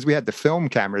because we had the film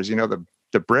cameras,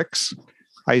 the bricks.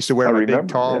 I used to wear my big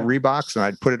tall Reeboks, and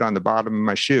I'd put it on the bottom of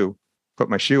my shoe, put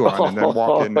my shoe on, and then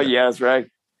walk in. Yeah, that's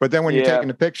right. But then when you're taking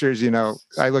the pictures,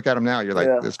 I look at them now, you're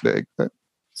like this big. But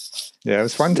yeah, it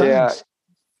was fun times.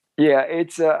 Yeah.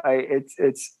 It's I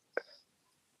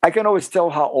can always tell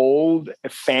how old a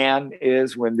fan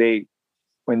is when they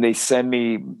send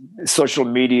me social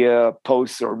media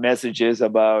posts or messages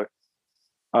about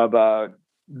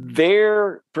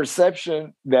their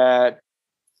perception that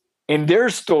in their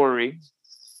story,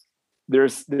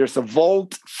 there's a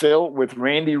vault filled with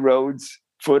Randy Rhoads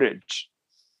footage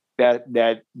that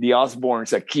the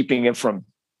Osbournes are keeping it from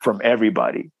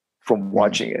everybody from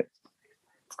watching it.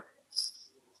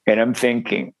 And I'm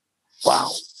thinking, wow.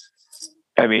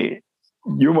 I mean,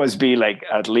 you must be like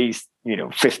at least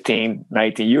 15,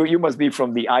 19. You must be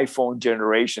from the iPhone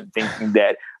generation, thinking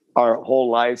that our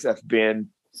whole lives have been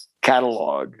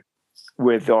cataloged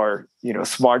with our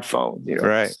smartphone.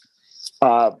 Right.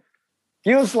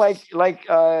 It's like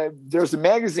there's a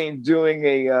magazine doing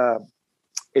a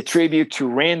tribute to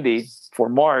Randy for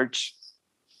March,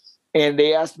 and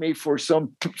they asked me for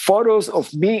some photos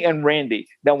of me and Randy.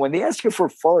 Now, when they ask you for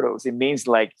photos, it means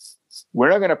like we're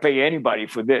not going to pay anybody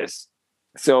for this.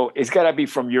 So it's got to be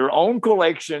from your own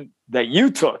collection that you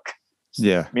took.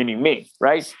 Yeah. Meaning me,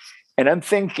 right? And I'm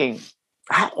thinking,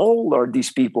 how old are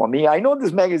these people? I mean, I know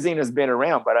this magazine has been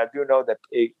around, but I do know that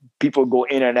people go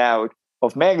in and out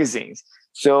of magazines.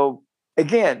 So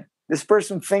again, this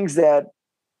person thinks that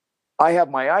I have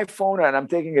my iPhone and I'm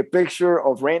taking a picture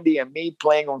of Randy and me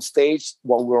playing on stage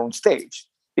while we're on stage.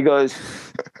 Because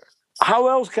how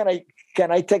else can I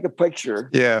take a picture?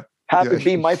 Yeah. Have it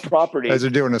be my property. As they're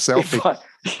doing a selfie.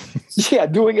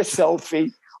 Doing a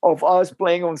selfie of us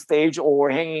playing on stage or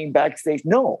hanging backstage.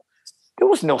 No, there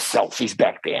was no selfies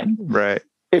back then. Right.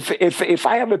 If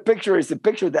I have a picture, it's a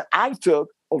picture that I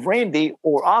took of Randy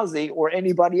or Ozzy or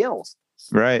anybody else.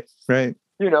 Right.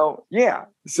 Yeah.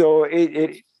 So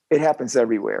it happens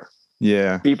everywhere.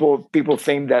 Yeah. People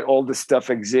think that all this stuff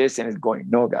exists, and it's going,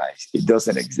 no, guys, it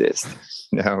doesn't exist.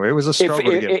 No, it was a struggle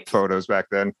to get photos back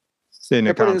then. In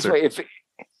a concert. Put it this way,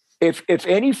 if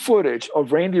any footage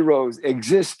of Randy Rhoads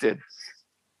existed,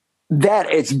 that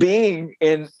it's being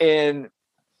in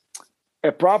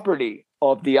a property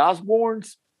of the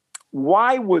Osbournes,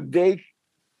 why would they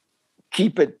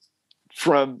keep it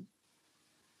from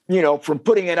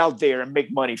putting it out there and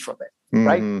make money from it,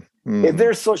 right? Mm-hmm. If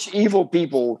they're such evil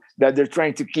people that they're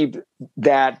trying to keep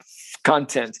that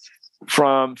content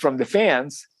from the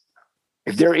fans,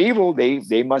 if they're evil,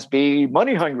 they must be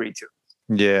money hungry too.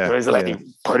 Yeah. So it's like,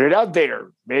 put it out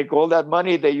there, make all that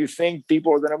money that you think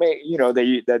people are going to make,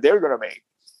 that they're going to make.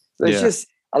 So it's just,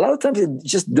 a lot of times it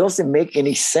just doesn't make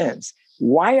any sense.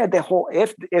 why are they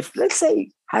if let's say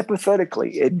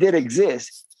hypothetically it did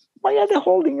exist, why are they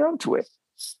holding on to it?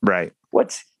 Right.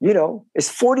 What's, it's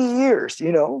 40 years,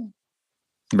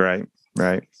 Right.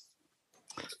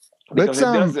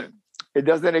 because it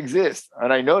doesn't exist.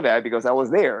 And I know that because I was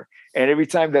there. And every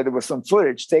time that there was some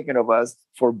footage taken of us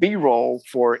for B-roll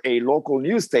for a local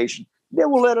news station, they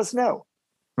will let us know.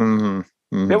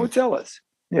 They will tell us,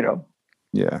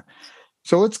 Yeah.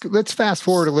 So let's fast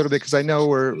forward a little bit, because I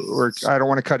know I don't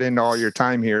want to cut into all your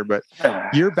time here, but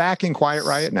you're back in Quiet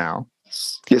Riot now.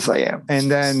 Yes, I am. And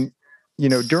then,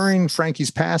 during Frankie's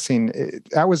passing,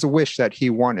 that was a wish that he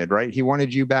wanted, right? He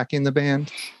wanted you back in the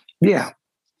band. Yeah.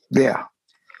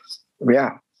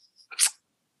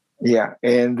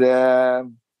 And,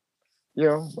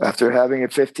 after having a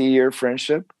 50-year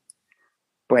friendship,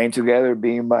 playing together,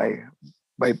 being my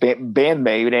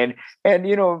bandmate, and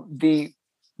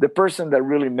the person that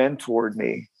really mentored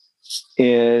me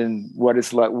in what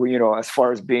it's like, as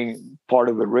far as being part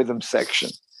of the rhythm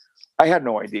section, I had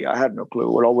no idea. I had no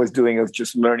clue. What I was doing was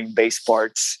just learning bass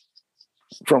parts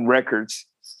from records.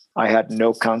 I had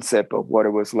no concept of what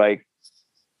it was like,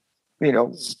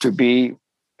 to be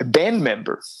a band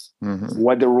member,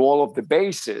 what the role of the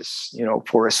bass is,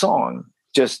 for a song,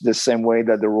 just the same way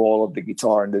that the role of the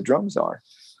guitar and the drums are.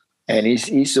 And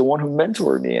he's the one who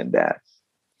mentored me in that.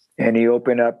 And he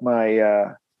opened up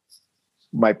my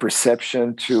my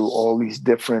perception to all these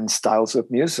different styles of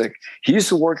music. He used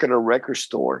to work at a record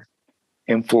store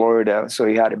in Florida, so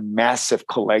he had a massive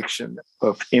collection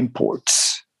of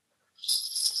imports.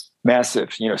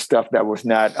 Massive, stuff that was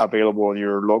not available in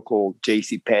your local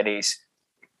JCPenney's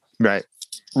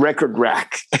record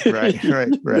rack. Right.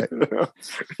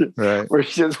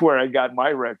 Which is where I got my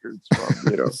records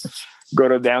from, Go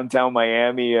to downtown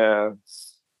Miami, and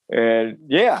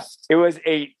it was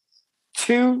a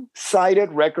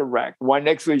 2-sided record rack, one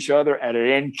next to each other at an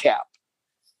end cap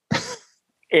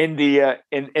in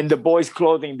the boys'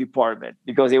 clothing department,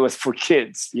 because it was for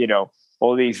kids,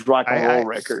 all these rock and roll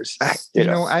records.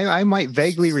 I might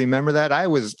vaguely remember that.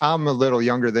 I'm a little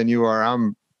younger than you are.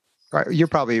 You're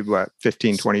probably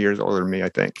 15, 20 years older than me, I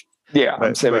think. Yeah,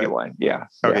 I'm 71. Yeah.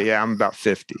 Okay. Yeah. I'm about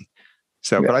 50.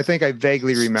 So, but I think I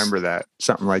vaguely remember that,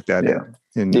 something like that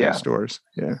in stores.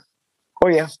 Yeah. Oh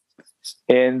yeah.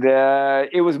 And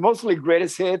it was mostly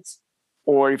greatest hits,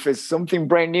 or if it's something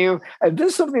brand new. And this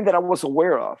is something that I was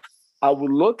aware of. I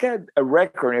would look at a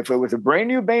record, if it was a brand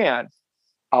new band,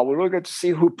 I would look at to see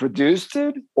who produced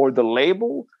it or the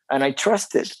label, and I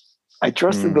trusted.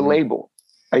 The label.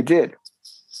 I did.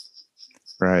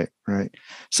 Right.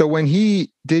 So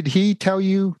did he tell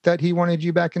you that he wanted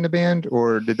you back in the band,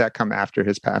 or did that come after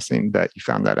his passing that you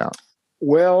found that out?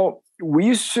 Well, we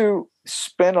used to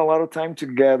spend a lot of time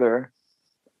together.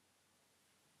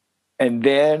 And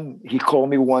then he called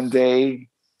me one day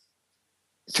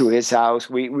to his house.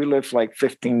 We lived like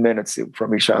 15 minutes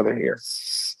from each other here.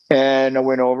 And I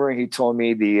went over and he told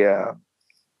me the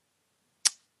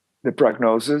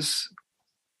prognosis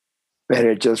that he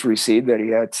had just received, that he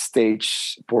had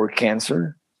stage 4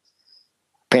 cancer,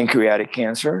 pancreatic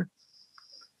cancer.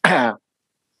 And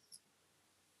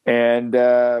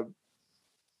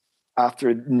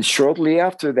shortly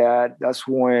after that, that's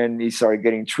when he started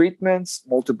getting treatments,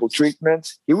 multiple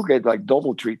treatments. He would get like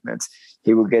double treatments.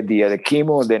 He would get the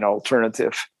chemo and then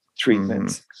alternative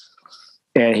treatments.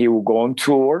 And he would go on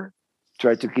tour,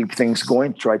 try to keep things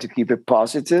going, try to keep it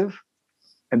positive.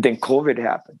 And then COVID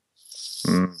happened.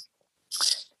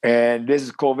 And this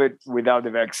is COVID without the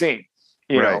vaccine,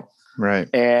 you know. Right.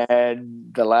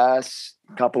 And the last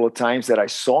couple of times that I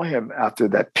saw him after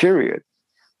that period,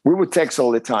 we would text all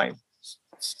the time.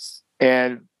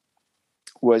 And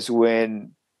was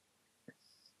when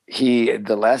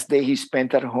the last day he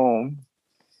spent at home,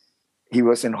 he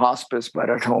was in hospice, but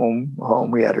at home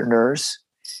we had a nurse.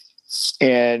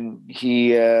 And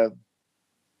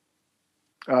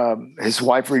his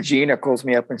wife, Regina, calls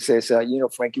me up and says,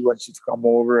 Frankie wants you to come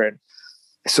over. And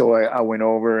so I went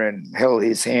over and held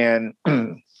his hand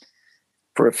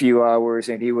for a few hours,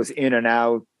 and he was in and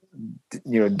out,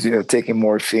 taking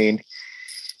morphine.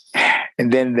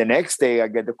 And then the next day I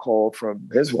get the call from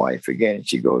his wife again. And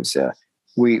she goes,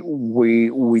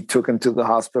 we took him to the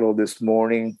hospital this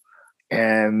morning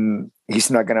and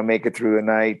he's not going to make it through the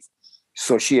night.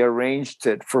 So she arranged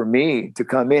it for me to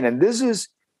come in. And this is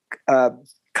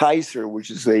Kaiser, which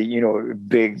is a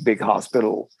big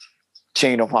hospital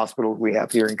chain of hospitals we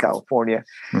have here in California.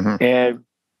 And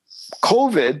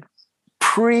COVID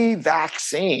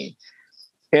pre-vaccine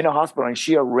in a hospital, and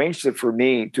she arranged it for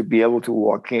me to be able to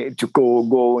walk in, to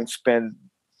go and spend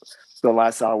the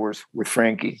last hours with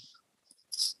Frankie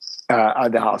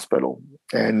at the hospital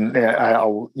And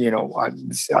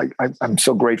I'm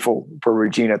so grateful for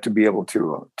Regina to be able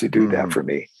to do that for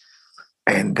me.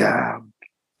 And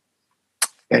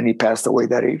he passed away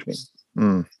that evening.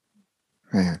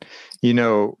 Man,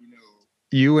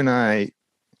 you and I,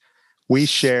 we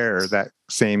share that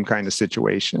same kind of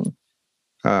situation.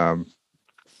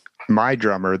 My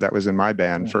drummer that was in my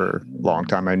band for a long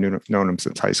time, I known him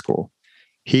since high school.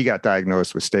 He got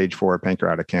diagnosed with stage 4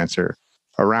 pancreatic cancer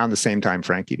around the same time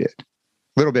Frankie did, a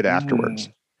little bit afterwards.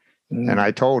 And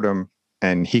I told him,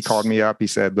 and he called me up. He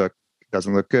said, look, it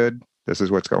doesn't look good. This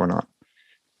is what's going on.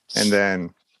 And then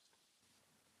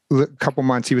a couple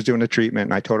months he was doing the treatment.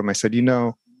 And I told him, I said,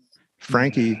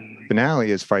 Frankie Benally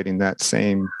is fighting that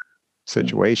same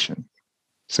situation.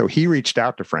 So he reached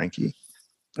out to Frankie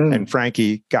and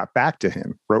Frankie got back to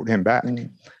him, wrote him back.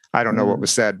 I don't know what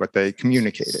was said, but they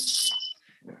communicated.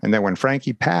 And then when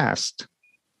Frankie passed,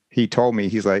 he told me,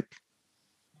 he's like,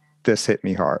 this hit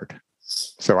me hard.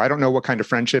 So I don't know what kind of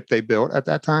friendship they built at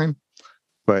that time,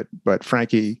 but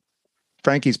Frankie's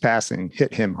passing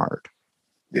hit him hard.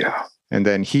 Yeah. And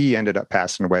then he ended up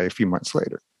passing away a few months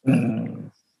later.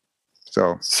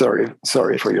 So sorry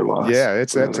for your loss. Yeah,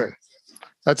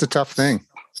 that's a tough thing.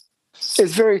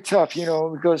 It's very tough,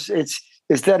 because it's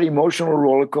that emotional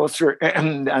roller coaster.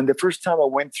 And the first time I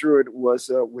went through it was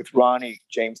with Ronnie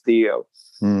James Dio.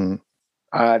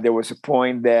 There was a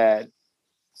point that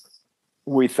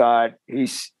we thought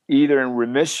he's either in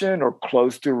remission or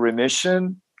close to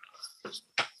remission.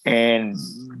 And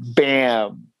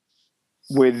bam,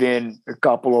 within a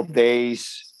couple of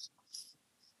days,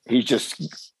 he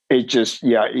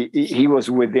was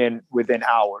within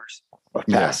hours of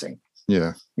passing.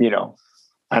 Yeah.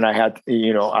 And I had,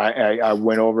 I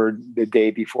went over the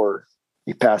day before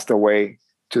he passed away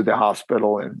to the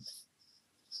hospital, and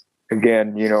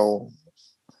again,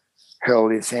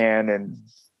 held his hand, and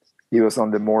he was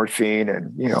on the morphine,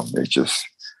 and it's just,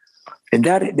 and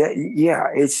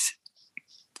it's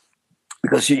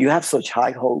because you have such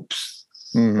high hopes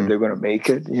that they're going to make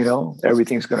it,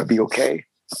 everything's going to be okay.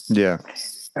 Yeah.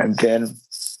 And then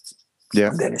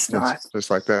it's not. Just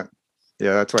like that.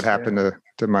 Yeah, that's what happened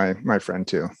to my friend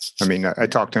too. I mean, I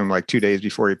talked to him like 2 days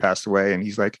before he passed away, and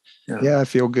he's like, yeah, I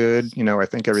feel good. I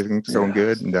think everything's going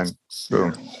good. And then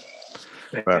boom.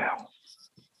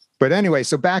 But anyway,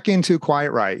 so back into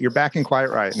Quiet Riot. You're back in Quiet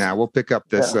Riot now. We'll pick up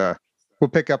this,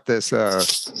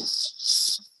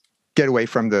 get away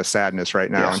from the sadness right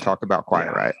now and talk about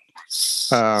Quiet Riot.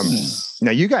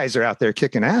 Now you guys are out there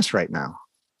kicking ass right now.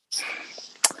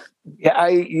 Yeah,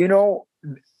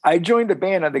 I joined the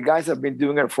band, and the guys have been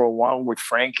doing it for a while with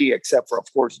Frankie, except for,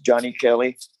 of course, Johnny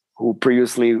Kelly, who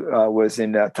previously was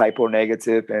in Typo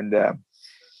Negative and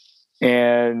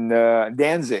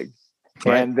Danzig.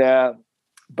 Right.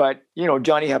 But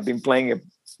Johnny had been playing it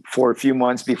for a few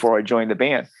months before I joined the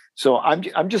band. So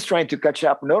I'm just trying to catch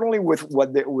up, not only with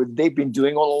what they've been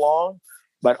doing all along,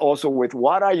 but also with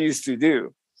what I used to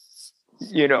do.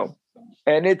 And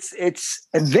and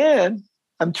then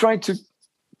I'm trying to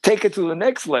take it to the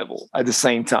next level at the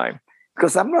same time,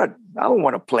 because I don't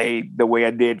want to play the way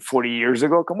I did 40 years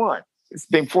ago. Come on. It's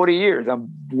been 40 years.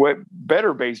 I'm a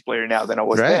better bass player now than I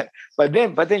was then. But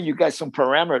then you got some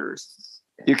parameters.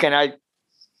 You cannot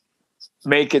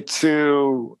make it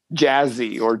too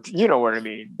jazzy, or you know what I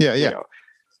mean? Yeah.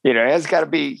 It's got to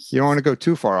be. You don't want to go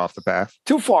too far off the path.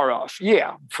 Too far off,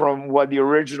 from what the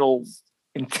original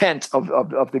intent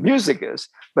of the music is.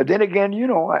 But then again,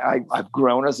 I've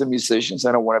grown as a musician,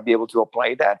 and I want to be able to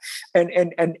apply that.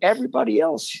 And everybody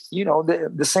else,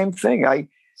 the same thing. I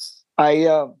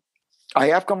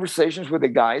have conversations with the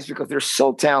guys because they're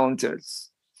so talented,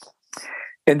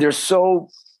 and they're so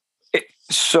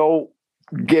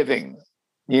giving.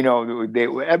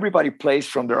 Everybody plays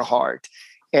from their heart,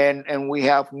 and we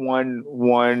have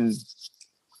one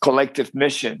collective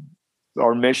mission.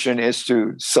 Our mission is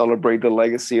to celebrate the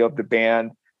legacy of the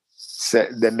band,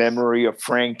 the memory of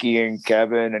Frankie and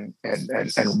Kevin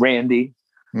and Randy,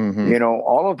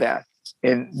 all of that.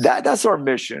 And that's our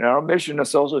mission. And our mission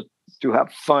is also to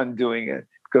have fun doing it,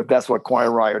 because that's what Quiet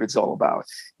Riot is all about.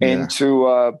 And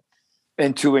to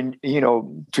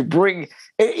bring,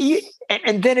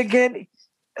 and then again,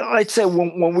 let's say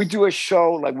when we do a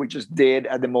show like we just did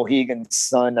at the Mohegan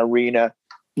Sun Arena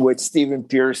with Stephen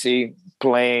Pearcy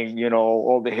playing,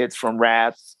 all the hits from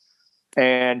Rat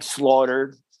and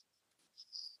Slaughter,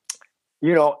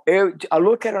 I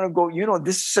look at it and go,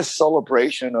 this is a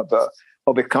celebration of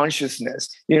a consciousness.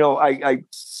 I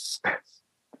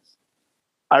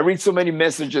read so many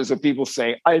messages of people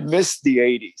saying, I miss the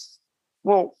 80s.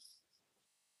 Well,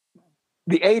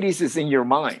 the 80s is in your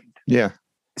mind. Yeah.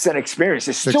 It's an experience.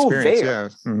 It's still there. Yeah.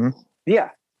 Mm-hmm. Yeah.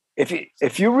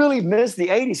 If you really miss the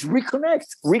 80s,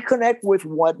 reconnect with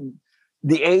what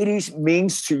the 80s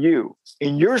means to you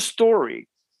in your story.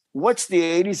 What's the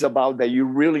 80s about that you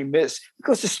really miss?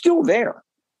 Because it's still there.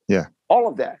 Yeah. All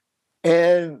of that.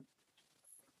 And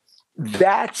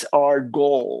that's our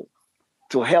goal,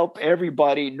 to help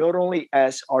everybody, not only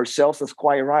as ourselves as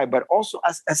Quiet Riot, but also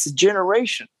as a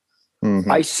generation.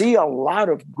 Mm-hmm. I see a lot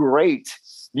of great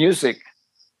music.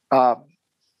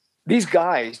 These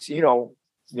guys,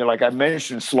 like I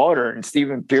mentioned, Slaughter and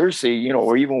Stephen Pearcy,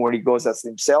 or even when he goes as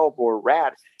himself or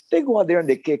Rat, they go out there and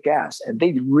they kick ass and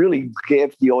they really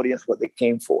give the audience what they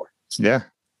came for. Yeah.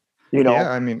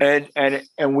 Yeah, I mean,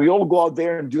 and we all go out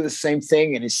there and do the same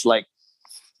thing, and it's like,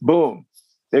 boom,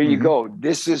 there you go.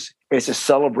 It's a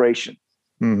celebration.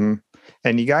 Mm-hmm.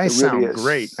 And you guys really sound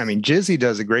great. I mean, Jizzy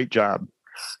does a great job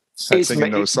at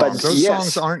singing those songs. Those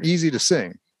songs aren't easy to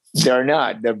sing. They're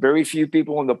not. There are very few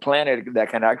people on the planet that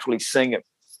can actually sing it,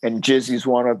 and Jizzy's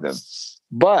one of them.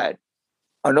 But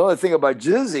another thing about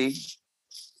Jizzy,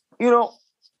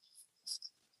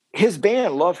 his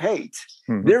band, Love Hate,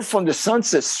 they're from the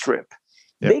Sunset Strip.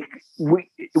 Yep.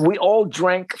 We all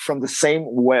drank from the same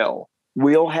well.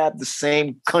 We all have the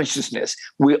same consciousness.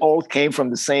 We all came from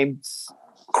the same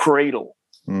cradle,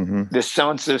 the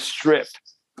Sunset Strip.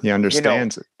 He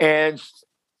understands it. And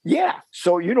yeah,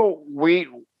 so, we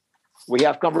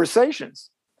have conversations.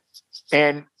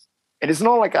 And it's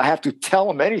not like I have to tell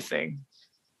him anything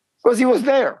because he was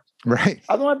there. Right.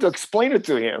 I don't have to explain it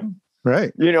to him.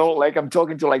 Right. Like I'm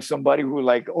talking to like somebody who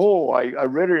I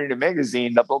read it in a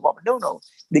magazine, blah, blah, blah. No.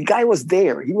 The guy was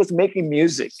there. He was making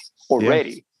music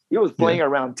already. Yeah. He was playing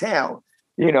around town.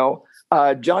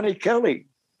 Johnny Kelly,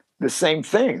 the same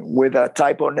thing with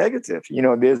Typo Negative.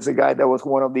 There's a guy that was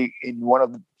in one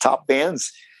of the top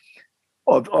bands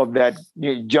of that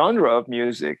genre of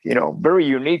music, very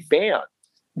unique band.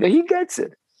 He gets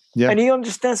it. Yeah. And he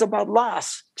understands about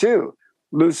loss too.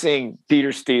 Losing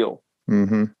Peter Steele.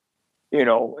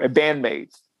 A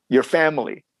bandmate, your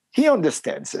family. He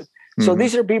understands it. So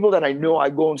these are people that I know. I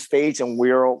go on stage and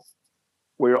we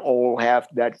all have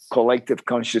that collective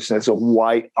consciousness of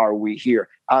why are we here.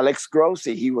 Alex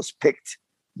Grossi, he was picked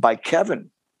by Kevin.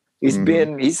 He's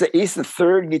the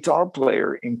third guitar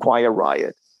player in Quiet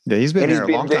Riot. Yeah, he's been there a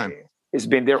long time. He's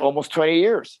been there almost 20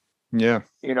 years. Yeah.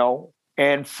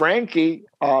 And Frankie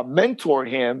mentored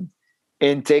him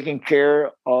in taking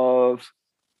care of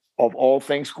all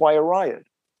things Quiet Riot.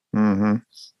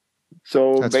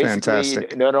 So that's basically,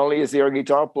 fantastic. Not only is he our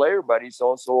guitar player, but he's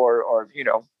also our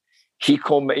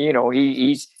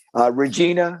he's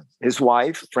Regina, his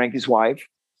wife, Frankie's wife.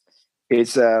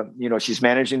 It's she's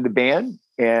managing the band,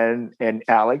 and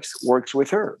Alex works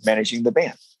with her managing the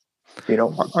band.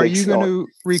 Are you going to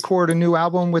record a new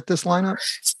album with this lineup?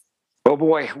 Oh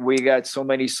boy, we got so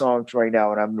many songs right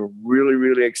now, and I'm really,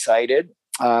 really excited.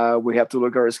 We have to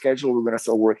look at our schedule. We're going to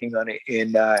start working on it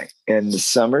in the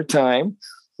summertime.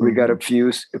 We got a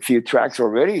few tracks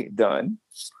already done,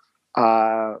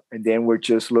 and then we're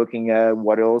just looking at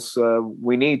what else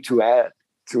we need to add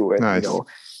to it. Nice.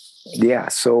 Yeah.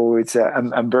 So it's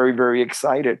I'm very, very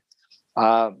excited.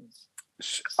 A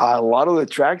lot of the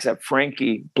tracks have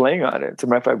Frankie playing on it. As a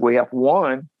matter of fact, we have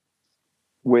one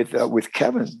with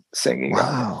Kevin singing.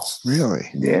 Wow, really?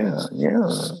 Yeah.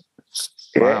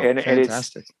 Wow, and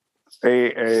fantastic.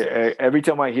 It's every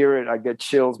time I hear it, I get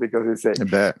chills because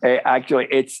actually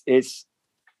it's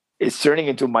turning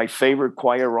into my favorite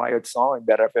Quiet Riot song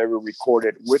that I've ever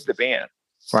recorded with the band.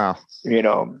 Wow.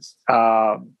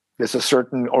 There's a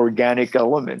certain organic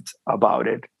element about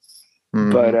it,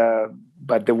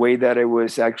 but the way that it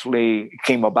was actually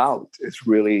came about is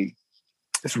really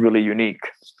unique.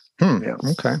 Yeah.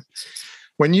 Okay.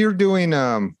 When you're doing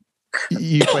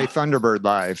you play Thunderbird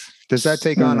live, does that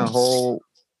take on a whole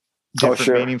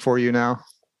different meaning for you now?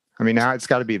 I mean, now it's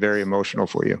got to be very emotional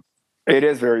for you. It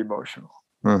is very emotional.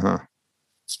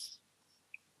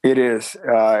 It is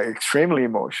extremely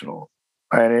emotional.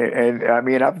 And I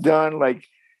mean, I've done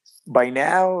by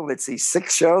now, let's see,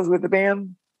 6 shows with the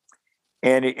band,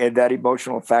 and that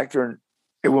emotional factor,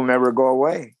 it will never go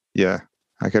away. Yeah,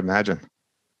 I could imagine.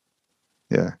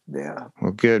 Yeah.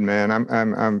 Well, good, man.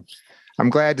 I'm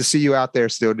glad to see you out there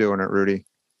still doing it, Rudy.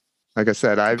 Like I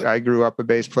said, I grew up a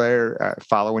bass player,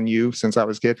 following you since I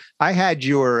was a kid. I had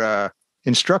your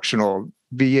instructional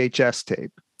VHS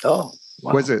tape. Oh,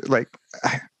 wow.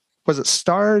 Was it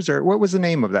Stars, or what was the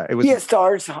name of that? It was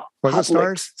Stars. Was it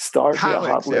Stars? Stars.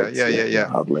 Hot Licks. Yeah.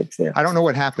 Hot Licks, yeah. I don't know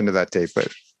what happened to that tape, but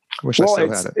I wish I still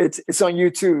had it. It's on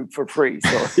YouTube for free,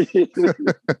 so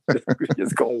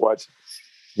just go and watch.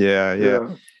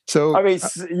 Yeah. So I mean,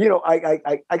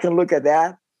 I can look at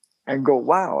that and go,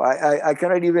 wow, I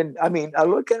cannot even, I mean, I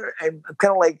look at it and I'm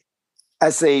kind of like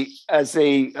as a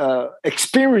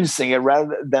experiencing it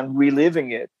rather than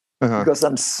reliving it, because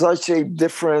I'm such a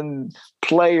different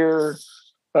player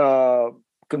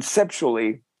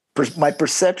conceptually. My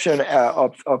perception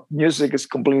of music is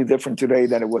completely different today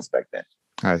than it was back then.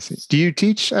 I see. Do you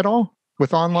teach at all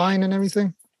with online and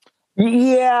everything?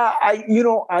 Yeah,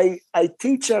 I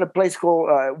teach at a place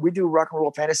called we do rock and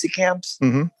roll fantasy camps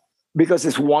because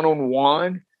it's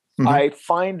one-on-one. I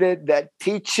find it that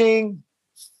teaching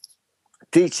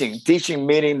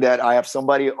meaning that I have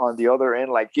somebody on the other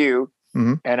end like you,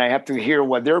 and I have to hear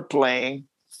what they're playing,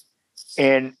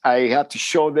 and I have to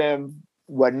show them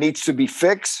what needs to be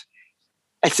fixed.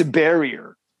 It's a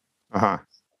barrier.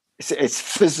 It's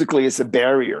physically, it's a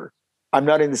barrier. I'm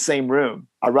not in the same room.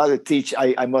 I'd rather teach.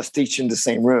 I must teach in the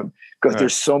same room because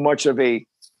there's so much of a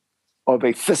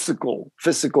physical,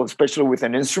 especially with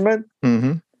an instrument,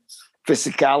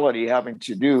 physicality having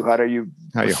to do. How you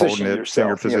holding it,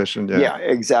 yourself? Finger position. Yeah,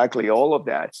 exactly. All of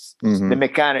that. The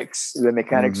mechanics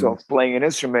of playing an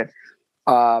instrument.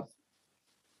 So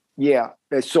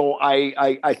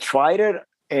I tried it,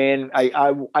 and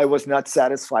I was not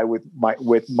satisfied with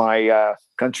my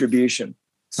contribution.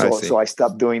 So I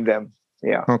stopped doing them.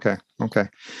 Yeah. Okay. All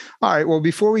right. Well,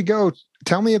 before we go,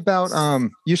 tell me about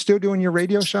you still doing your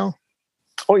radio show?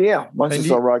 Oh yeah,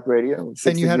 Monsters of Rock Radio.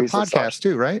 And you had a podcast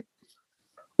too, right?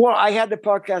 Well, I had the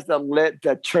podcast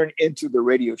that turned into the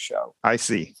radio show. I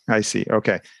see.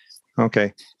 Okay.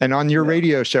 And on your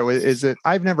radio show, is it?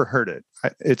 I've never heard it.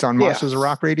 It's on Monsters of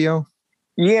Rock Radio.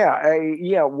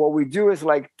 Yeah. What we do is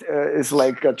like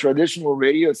a traditional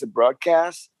radio. It's a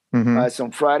broadcast. It's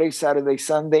on Friday, Saturday,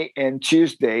 Sunday, and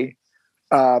Tuesday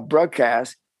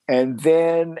broadcast. And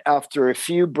then after a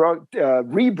few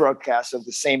rebroadcasts of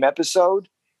the same episode,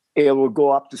 it will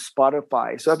go up to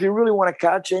Spotify. So if you really want to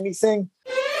catch anything.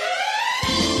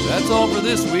 That's all for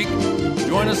this week.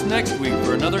 Join us next week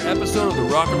for another episode of the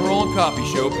Rock and Roll and Coffee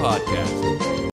Show podcast.